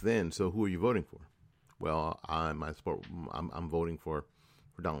ask then, so who are you voting for? Well, I'm voting for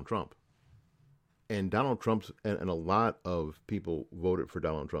Donald Trump. And Donald Trump's and a lot of people voted for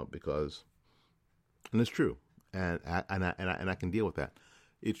Donald Trump because, and it's true, and I can deal with that.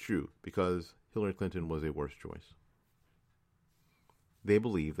 It's true because Hillary Clinton was a worse choice. They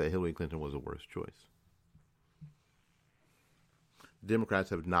believe that Hillary Clinton was a worse choice. Democrats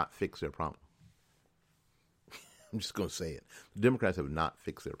have not fixed their problem. I'm just going to say it. The Democrats have not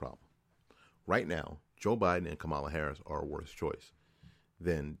fixed their problem. Right now, Joe Biden and Kamala Harris are a worse choice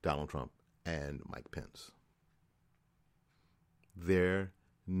than Donald Trump and Mike Pence. They're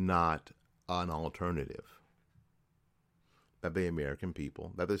not an alternative that the American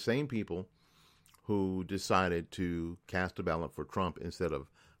people, that the same people who decided to cast a ballot for Trump instead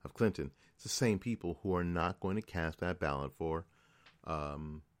of Clinton, it's the same people who are not going to cast that ballot for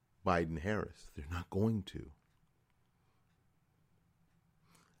Biden-Harris. They're not going to.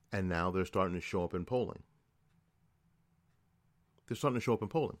 And now they're starting to show up in polling. They're starting to show up in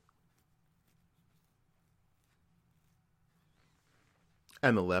polling.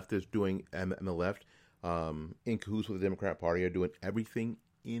 And the left is doing, and the left, in cahoots with the Democrat Party, are doing everything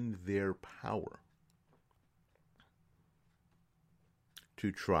in their power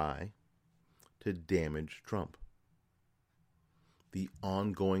to try to damage Trump. The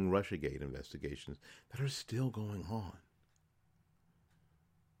ongoing Russiagate investigations that are still going on.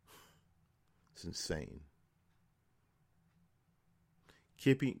 It's insane.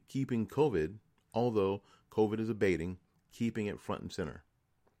 Keeping COVID, although COVID is abating, keeping it front and center.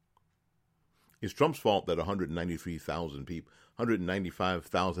 It's Trump's fault that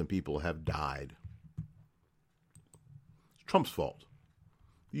 195,000 people have died. It's Trump's fault.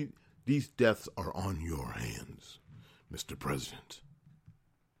 These deaths are on your hands, Mr. President.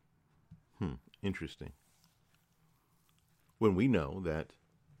 Interesting. When we know that,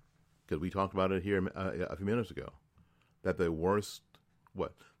 because we talked about it here a few minutes ago, that the worst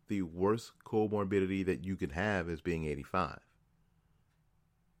comorbidity that you could have is being 85.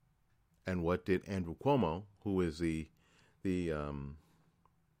 And what did Andrew Cuomo, who is the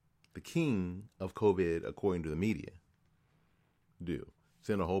king of COVID according to the media, do?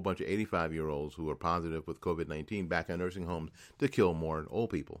 Send a whole bunch of 85-year-olds who are positive with COVID-19 back in nursing homes to kill more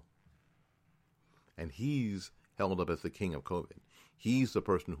old people. And he's held up as the king of COVID. He's the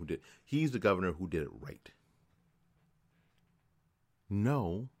person he's the governor who did it right.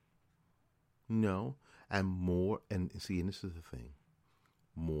 No. And this is the thing.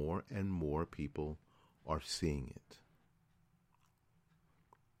 More and more people are seeing it.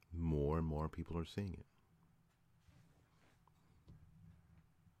 More and more people are seeing it.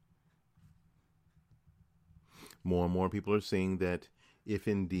 More and more people are seeing that if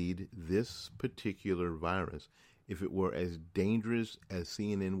indeed this particular virus, if it were as dangerous as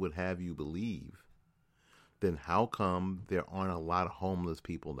CNN would have you believe, then how come there aren't a lot of homeless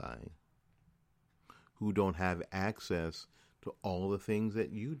people dying who don't have access to all the things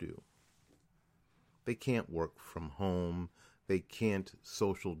that you do? They can't work from home. They can't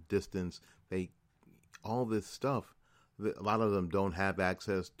social distance. All this stuff. A lot of them don't have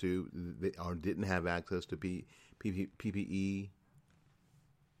access to, or didn't have access to PPE,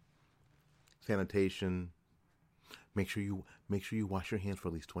 sanitation. Make sure you wash your hands for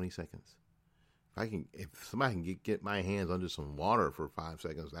at least 20 seconds. If somebody can get my hands under some water for 5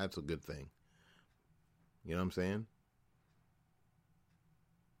 seconds, that's a good thing. You know what I'm saying?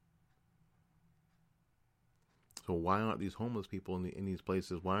 So why aren't these homeless people in these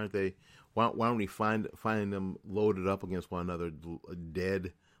places? Why aren't they? Why don't we find them loaded up against one another,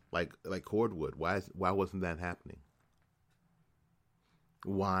 dead like cordwood? Why wasn't that happening?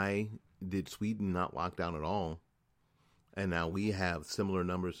 Why did Sweden not lock down at all, and now we have similar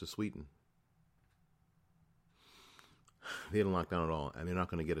numbers to Sweden? They didn't lock down at all, and they're not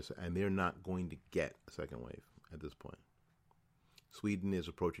going to get a second wave at this point. Sweden is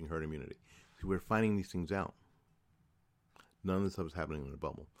approaching herd immunity. See, we're finding these things out. None of this stuff is happening in a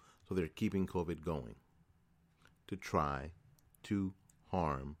bubble. So they're keeping COVID going to try to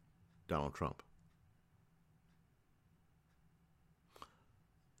harm Donald Trump.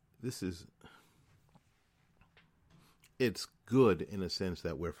 It's good in a sense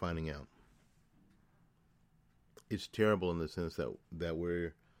that we're finding out. It's terrible in the sense that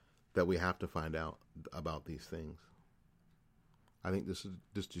we have to find out about these things. I think this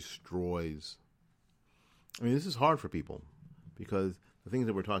destroys. I mean, this is hard for people because the things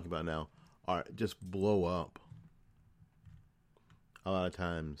that we're talking about now are just blow up. A lot of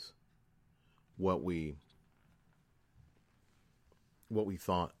times, what we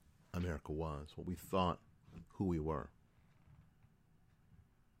thought America was, what we thought who we were.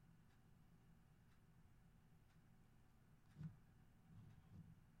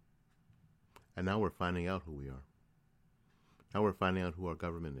 And now we're finding out who we are. Now we're finding out who our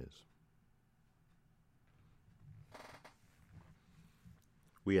government is.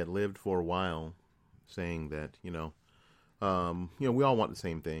 We had lived for a while saying that, we all want the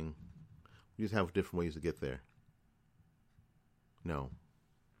same thing. We just have different ways to get there. No,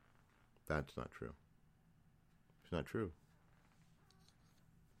 that's not true. It's not true.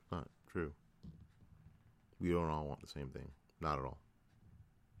 It's not true. We don't all want the same thing. Not at all.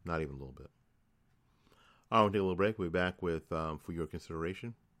 Not even a little bit. I'll take a little break. We'll be back with For Your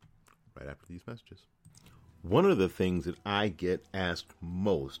Consideration right after these messages. One of the things that I get asked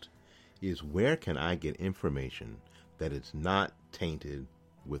most is where can I get information that is not tainted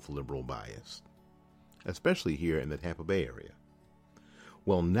with liberal bias, especially here in the Tampa Bay area.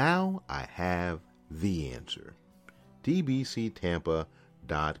 Well, now I have the answer.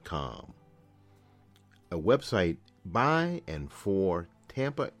 tbctampa.com, a website by and for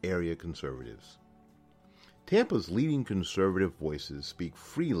Tampa area conservatives. Tampa's leading conservative voices speak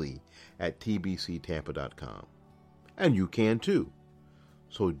freely at tbctampa.com. And you can too.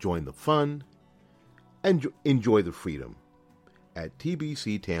 So join the fun and enjoy the freedom at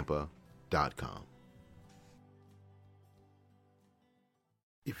tbctampa.com.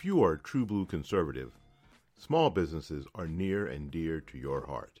 If you are a true blue conservative, small businesses are near and dear to your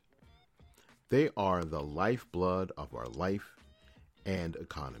heart. They are the lifeblood of our life and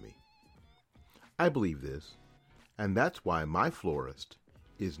economy. I believe this, and that's why my florist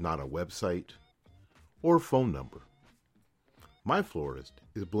is not a website or phone number. My florist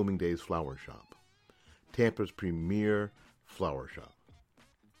is Blooming Days Flower Shop, Tampa's premier flower shop.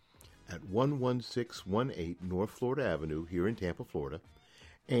 At 11618 North Florida Avenue here in Tampa, Florida,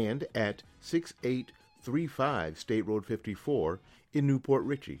 and at 6835 State Road 54 in Newport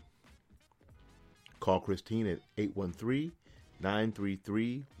Richey. Call Christine at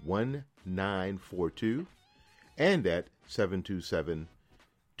 813-933-1942 and at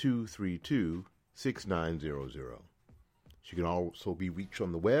 727-232-6900. She can also be reached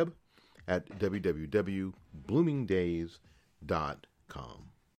on the web at www.bloomingdays.com.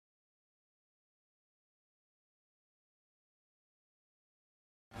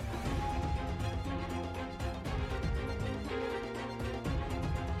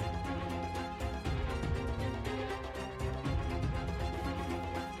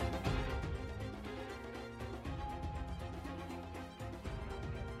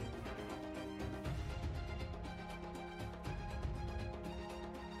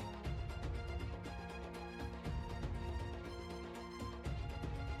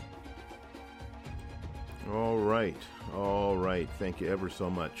 All right. Thank you ever so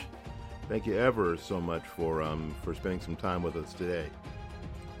much. Thank you ever so much for spending some time with us today.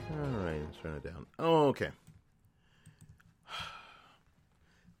 All right, let's turn it down. Oh, okay.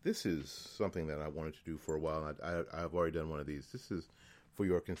 This is something that I wanted to do for a while. I've already done one of these. This is for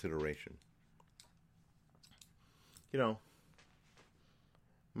your consideration.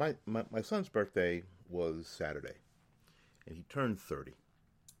 My son's birthday was Saturday, and he turned 30.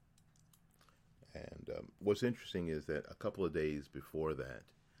 And what's interesting is that a couple of days before that,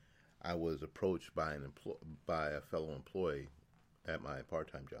 I was approached by a fellow employee at my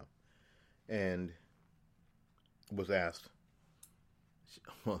part-time job, and was asked. She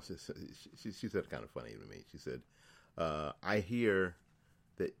said it kind of funny to me. She said, "I hear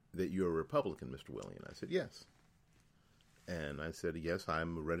that you're a Republican, Mr. Willie." And I said, "Yes." And I said, "Yes,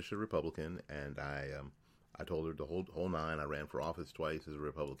 I'm a registered Republican." And I told her the whole nine. I ran for office twice as a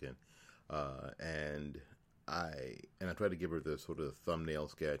Republican. And I tried to give her the sort of thumbnail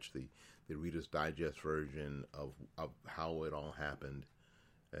sketch, the Reader's Digest version of how it all happened,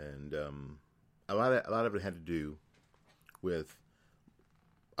 and a lot of it had to do with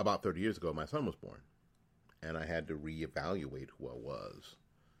about 30 years ago my son was born, and I had to reevaluate who I was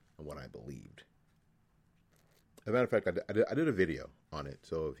and what I believed. As a matter of fact, I did a video on it.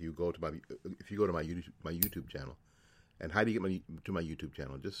 So if you go to my YouTube channel, and how do you get to my YouTube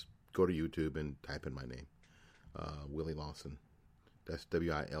channel? Just go to YouTube and type in my name, Willie Lawson. That's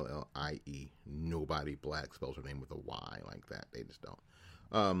Willie. Nobody black spells her name with a Y like that. They just don't.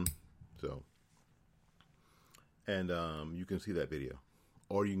 You can see that video,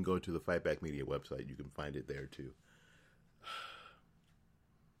 or you can go to the Fight Back Media website. You can find it there too.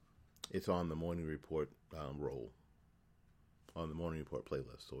 It's on the Morning Report roll, on the Morning Report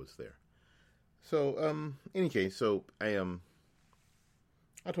playlist, so it's there. So, any case, so I told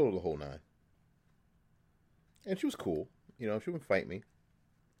her the whole nine, and she was cool. You know, she would fight me.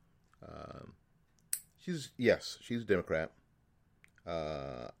 She's a Democrat.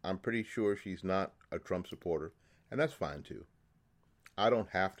 I'm pretty sure she's not a Trump supporter, and that's fine too. I don't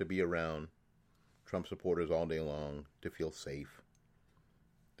have to be around Trump supporters all day long to feel safe,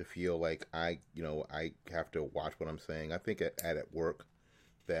 to feel like I have to watch what I'm saying. I think at work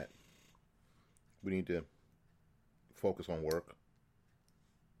that we need to focus on work.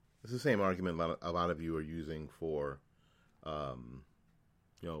 It's the same argument a lot of you are using for, the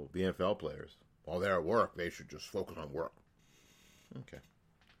NFL players. While they're at work, they should just focus on work. Okay.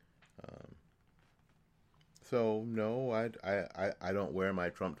 So no, I don't wear my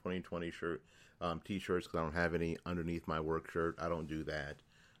Trump 2020 shirt, t-shirts because I don't have any underneath my work shirt. I don't do that.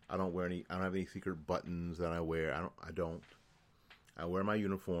 I don't have any secret buttons that I wear. I wear my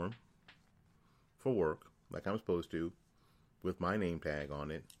uniform for work like I'm supposed to, with my name tag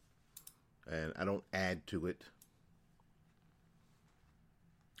on it, and I don't add to it.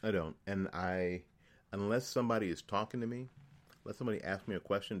 I don't. And unless somebody is talking to me, unless somebody asks me a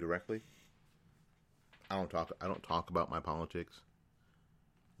question directly, I don't talk about my politics.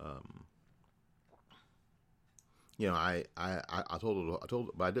 I told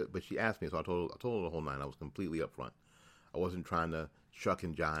her, but she asked me, so I told her the whole nine. I was completely upfront. I wasn't trying to shuck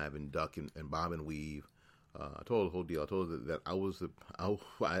and jive and duck and bob and weave. I told her the whole deal. I told her that I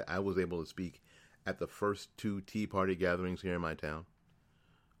was able to speak at the first 2 Tea Party gatherings here in my town.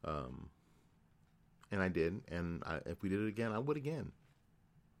 And I did. And if we did it again, I would again.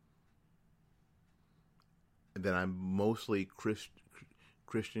 And then I'm mostly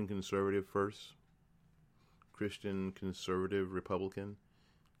Christian conservative first. Christian conservative Republican.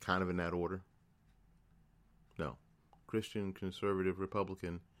 Kind of in that order. No. Christian conservative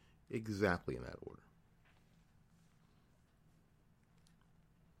Republican. Exactly in that order.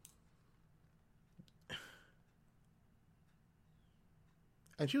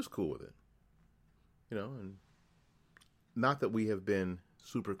 And she was cool with it. And not that we have been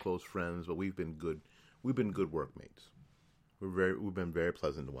super close friends, but we've been good workmates. We've been very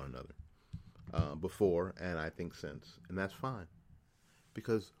pleasant to one another before, and I think since, and that's fine,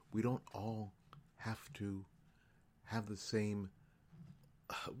 because we don't all have to have the same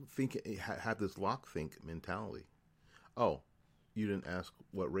have this lock think mentality. Oh, you didn't ask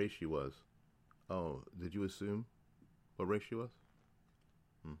what race she was. Oh, did you assume what race she was?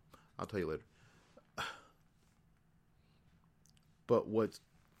 I'll tell you later. But what's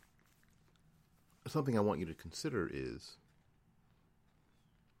something I want you to consider is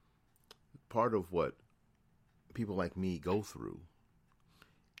part of what people like me go through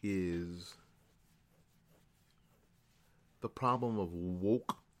is the problem of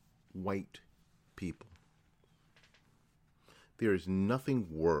woke white people. There is nothing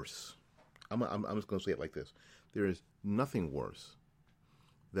worse. I'm just going to say it like this. There is nothing worse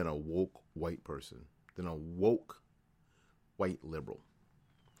than a woke white person, than a woke white liberal.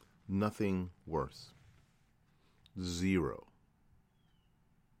 Nothing worse. Zero.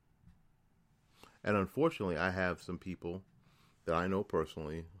 And unfortunately, I have some people that I know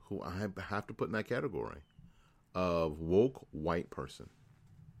personally who I have to put in that category of woke white person,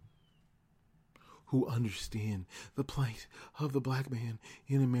 who understand the plight of the black man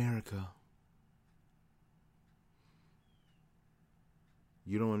in America.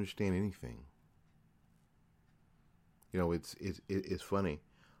 You don't understand anything. It's funny.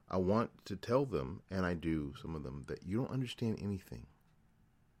 I want to tell them, and I do, some of them, that you don't understand anything.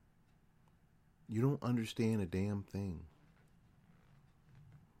 You don't understand a damn thing.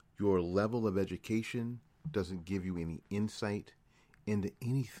 Your level of education doesn't give you any insight into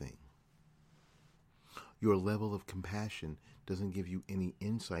anything. Your level of compassion doesn't give you any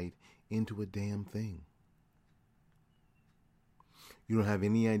insight into a damn thing. You don't have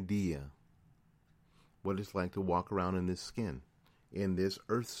any idea what it's like to walk around in this skin, in this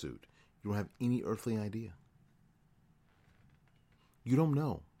earth suit. You don't have any earthly idea. You don't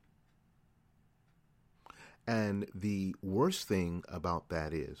know. And the worst thing about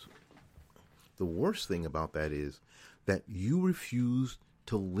that is, The worst thing about that is that you refuse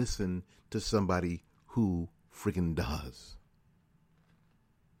to listen to somebody who freaking does.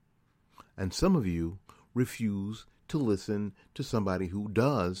 And some of you refuse to listen to somebody who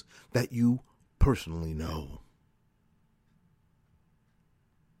does that you personally know.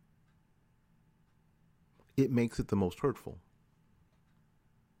 It makes it the most hurtful.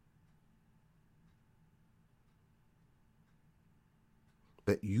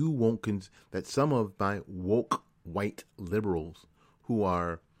 That you won't that some of my woke white liberals who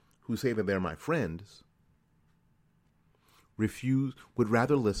say that they're my friends would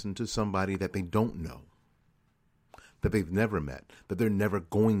rather listen to somebody that they don't know, that they've never met, that they're never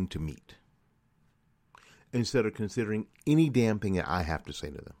going to meet, instead of considering any damn thing that I have to say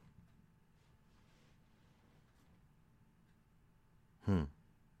to them.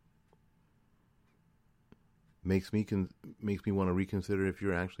 Makes me want to reconsider if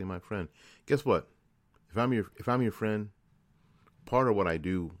you're actually my friend. Guess what? If I'm your friend, part of what I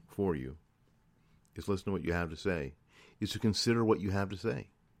do for you is listen to what you have to say, is to consider what you have to say,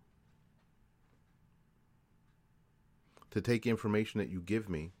 to take information that you give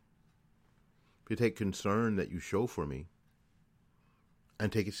me, to take concern that you show for me,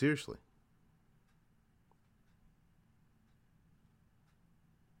 and take it seriously.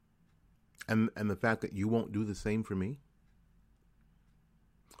 And the fact that you won't do the same for me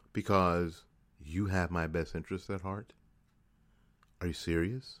because you have my best interests at heart? Are you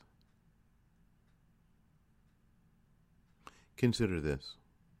serious? Consider this.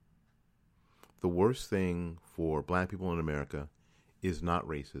 The worst thing for black people in America is not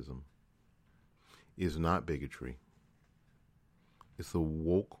racism, is not bigotry. It's the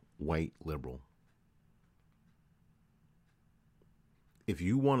woke white liberal. If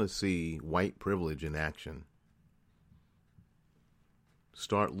you want to see white privilege in action,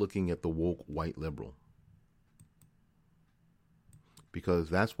 start looking at the woke white liberal. Because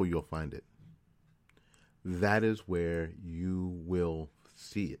that's where you'll find it. That is where you will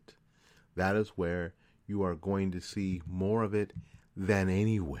see it. That is where you are going to see more of it than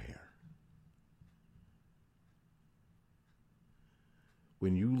anywhere.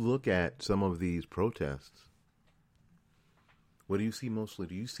 When you look at some of these protests, what do you see mostly?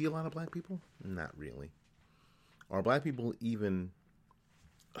 Do you see a lot of black people? Not really. Are black people even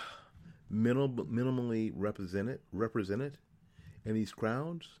minimally represented in these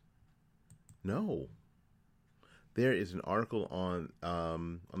crowds? No. There is an article on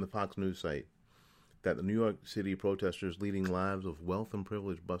the Fox News site that the New York City protesters leading lives of wealth and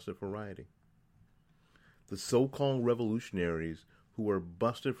privilege busted for rioting. The so-called revolutionaries who were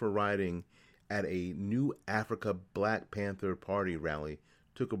busted for rioting at a New Africa Black Panther Party rally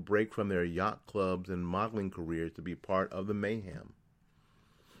took a break from their yacht clubs and modeling careers to be part of the mayhem.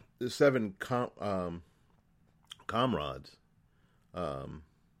 The 7 comrades,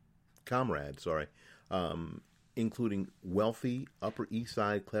 including wealthy Upper East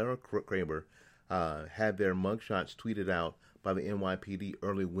Side Clara Kramer, had their mugshots tweeted out by the NYPD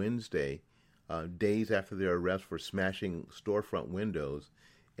early Wednesday, days after their arrest for smashing storefront windows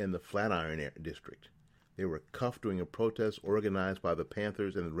in the Flatiron District. They were cuffed during a protest organized by the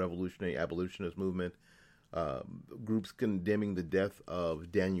Panthers and the Revolutionary Abolitionist Movement, groups condemning the death of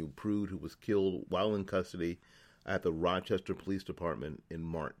Daniel Prude, who was killed while in custody at the Rochester Police Department in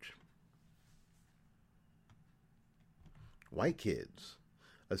March. White kids.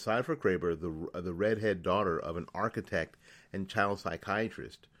 Aside from Kramer, the redhead daughter of an architect and child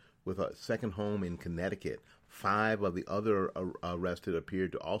psychiatrist with a second home in Connecticut, 5 of the other arrested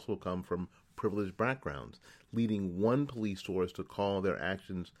appeared to also come from privileged backgrounds, leading one police source to call their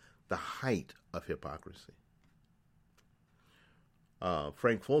actions the height of hypocrisy.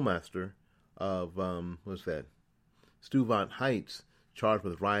 Frank Fulmaster of, Stuyvesant Heights, charged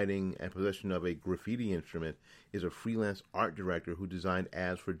with rioting and possession of a graffiti instrument, is a freelance art director who designed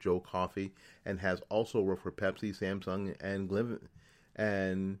ads for Joe Coffee and has also worked for Pepsi, Samsung, and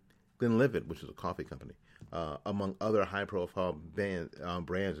Glenlivet, which is a coffee company, among other high-profile brands,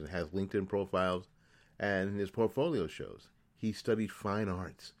 and has LinkedIn profiles, and his portfolio shows he studied fine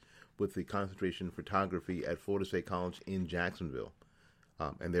arts with the concentration in photography at Florida State College in Jacksonville.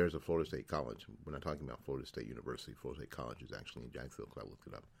 And there's a Florida State College. We're not talking about Florida State University. Florida State College is actually in Jacksonville, because I looked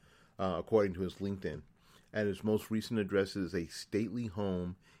it up. According to his LinkedIn. And his most recent address is a stately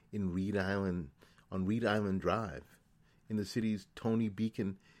home in Reed Island, on Reed Island Drive, in the city's Tony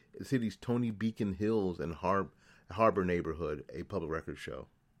Beacon Hills and Harbor neighborhood, a public record show.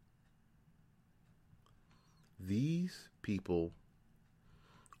 These people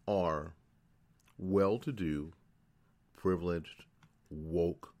are well-to-do, privileged,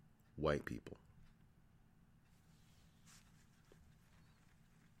 woke white people.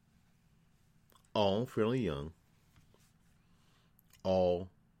 all fairly young, all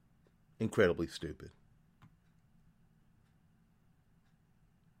incredibly stupid.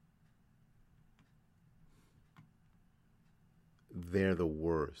 They're the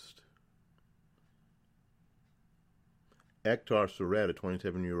worst. Ektar Surratt, a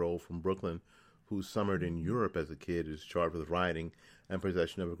 27-year-old from Brooklyn who summered in Europe as a kid, is charged with writing and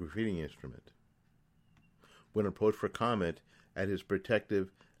possession of a graffiti instrument. When approached for comment at his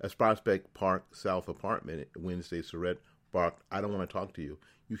Prospect Park South apartment Wednesday, Surratt barked, "I don't want to talk to you.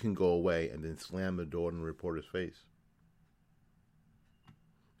 You can go away," and then slammed the door in the reporter's face.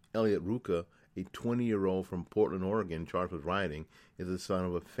 Elliot Ruka, a 20-year-old from Portland, Oregon, charged with rioting, is the son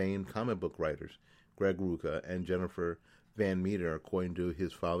of a famed comic book writers, Greg Ruka and Jennifer Van Meter, according to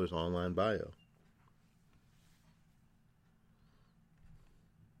his father's online bio.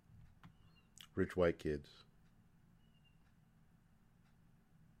 Rich white kids.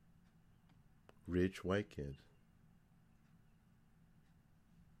 Rich white kids.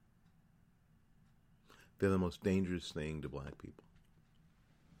 They're the most dangerous thing to black people.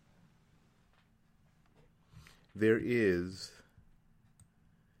 There is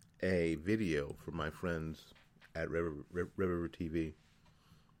a video from my friends at Red River TV.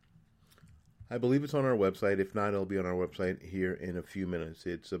 I believe it's on our website. If not, it'll be on our website here in a few minutes.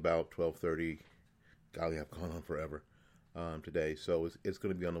 It's about 12:30. Golly, I've gone on forever today. So it's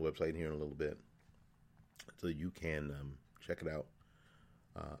going to be on the website here in a little bit. So you can check it out.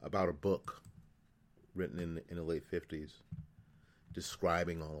 About a book written in the late 50s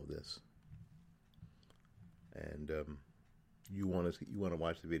describing all of this. And you want to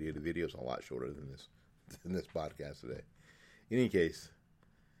watch the video. The video is a lot shorter than this podcast today. In any case,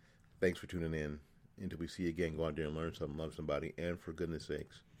 thanks for tuning in. Until we see you again, go out there and learn something, love somebody, and for goodness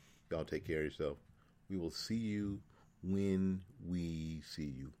sakes, y'all take care of yourself. We will see you when we see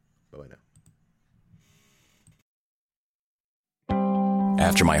you. Bye-bye now.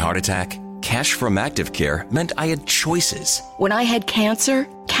 After my heart attack, cash from Active Care meant I had choices. When I had cancer,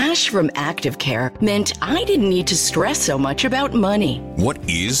 cash from Active Care meant I didn't need to stress so much about money. What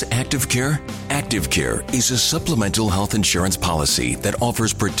is Active Care? Active Care is a supplemental health insurance policy that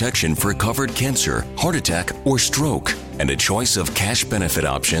offers protection for covered cancer, heart attack, or stroke, and a choice of cash benefit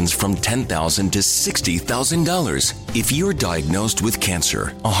options from $10,000 to $60,000. If you're diagnosed with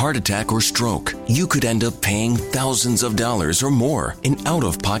cancer, a heart attack, or stroke, you could end up paying thousands of dollars or more in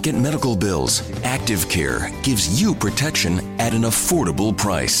out-of-pocket medical bills. Active Care gives you protection at an affordable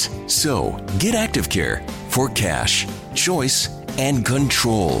price. So, get Active Care for cash, choice, and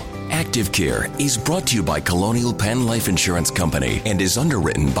control. Active Care is brought to you by Colonial Penn Life Insurance Company and is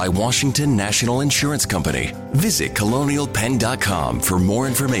underwritten by Washington National Insurance Company. Visit colonialpenn.com for more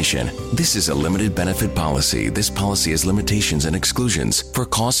information. This is a limited benefit policy. This policy has limitations and exclusions. For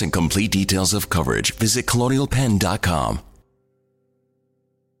costs and complete details of coverage, visit colonialpenn.com.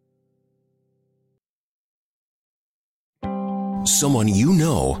 Someone you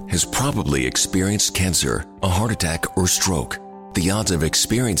know has probably experienced cancer, a heart attack, or stroke. The odds of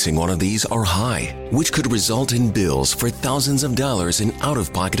experiencing one of these are high, which could result in bills for thousands of dollars in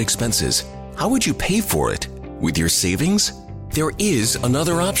out-of-pocket expenses. How would you pay for it? With your savings? There is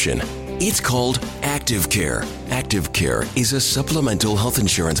another option. It's called Active Care. Active Care is a supplemental health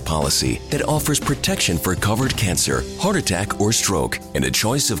insurance policy that offers protection for covered cancer, heart attack, or stroke, and a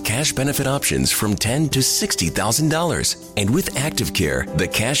choice of cash benefit options from $10,000 to $60,000. And with Active Care, the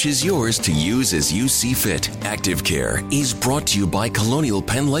cash is yours to use as you see fit. Active Care is brought to you by Colonial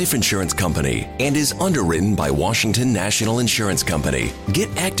Penn Life Insurance Company and is underwritten by Washington National Insurance Company. Get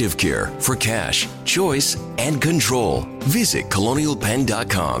Active Care for cash, choice, and control. Visit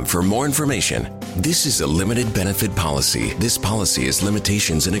colonialpenn.com for more information. This is a limited benefit policy. This policy has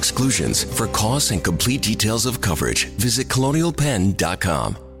limitations and exclusions. For costs and complete details of coverage, visit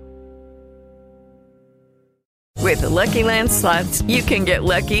colonialpenn.com. With the Lucky Land Slots, you can get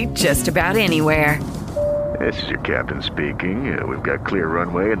lucky just about anywhere. This is your captain speaking. We've got clear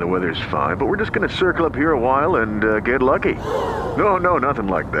runway and the weather's fine, but we're just going to circle up here a while and get lucky. No, nothing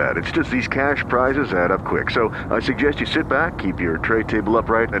like that. It's just these cash prizes add up quick. So I suggest you sit back, keep your tray table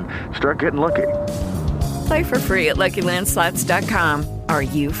upright, and start getting lucky. Play for free at LuckyLandSlots.com. Are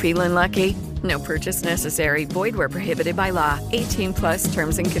you feeling lucky? No purchase necessary. Void where prohibited by law. 18+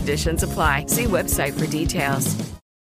 terms and conditions apply. See website for details.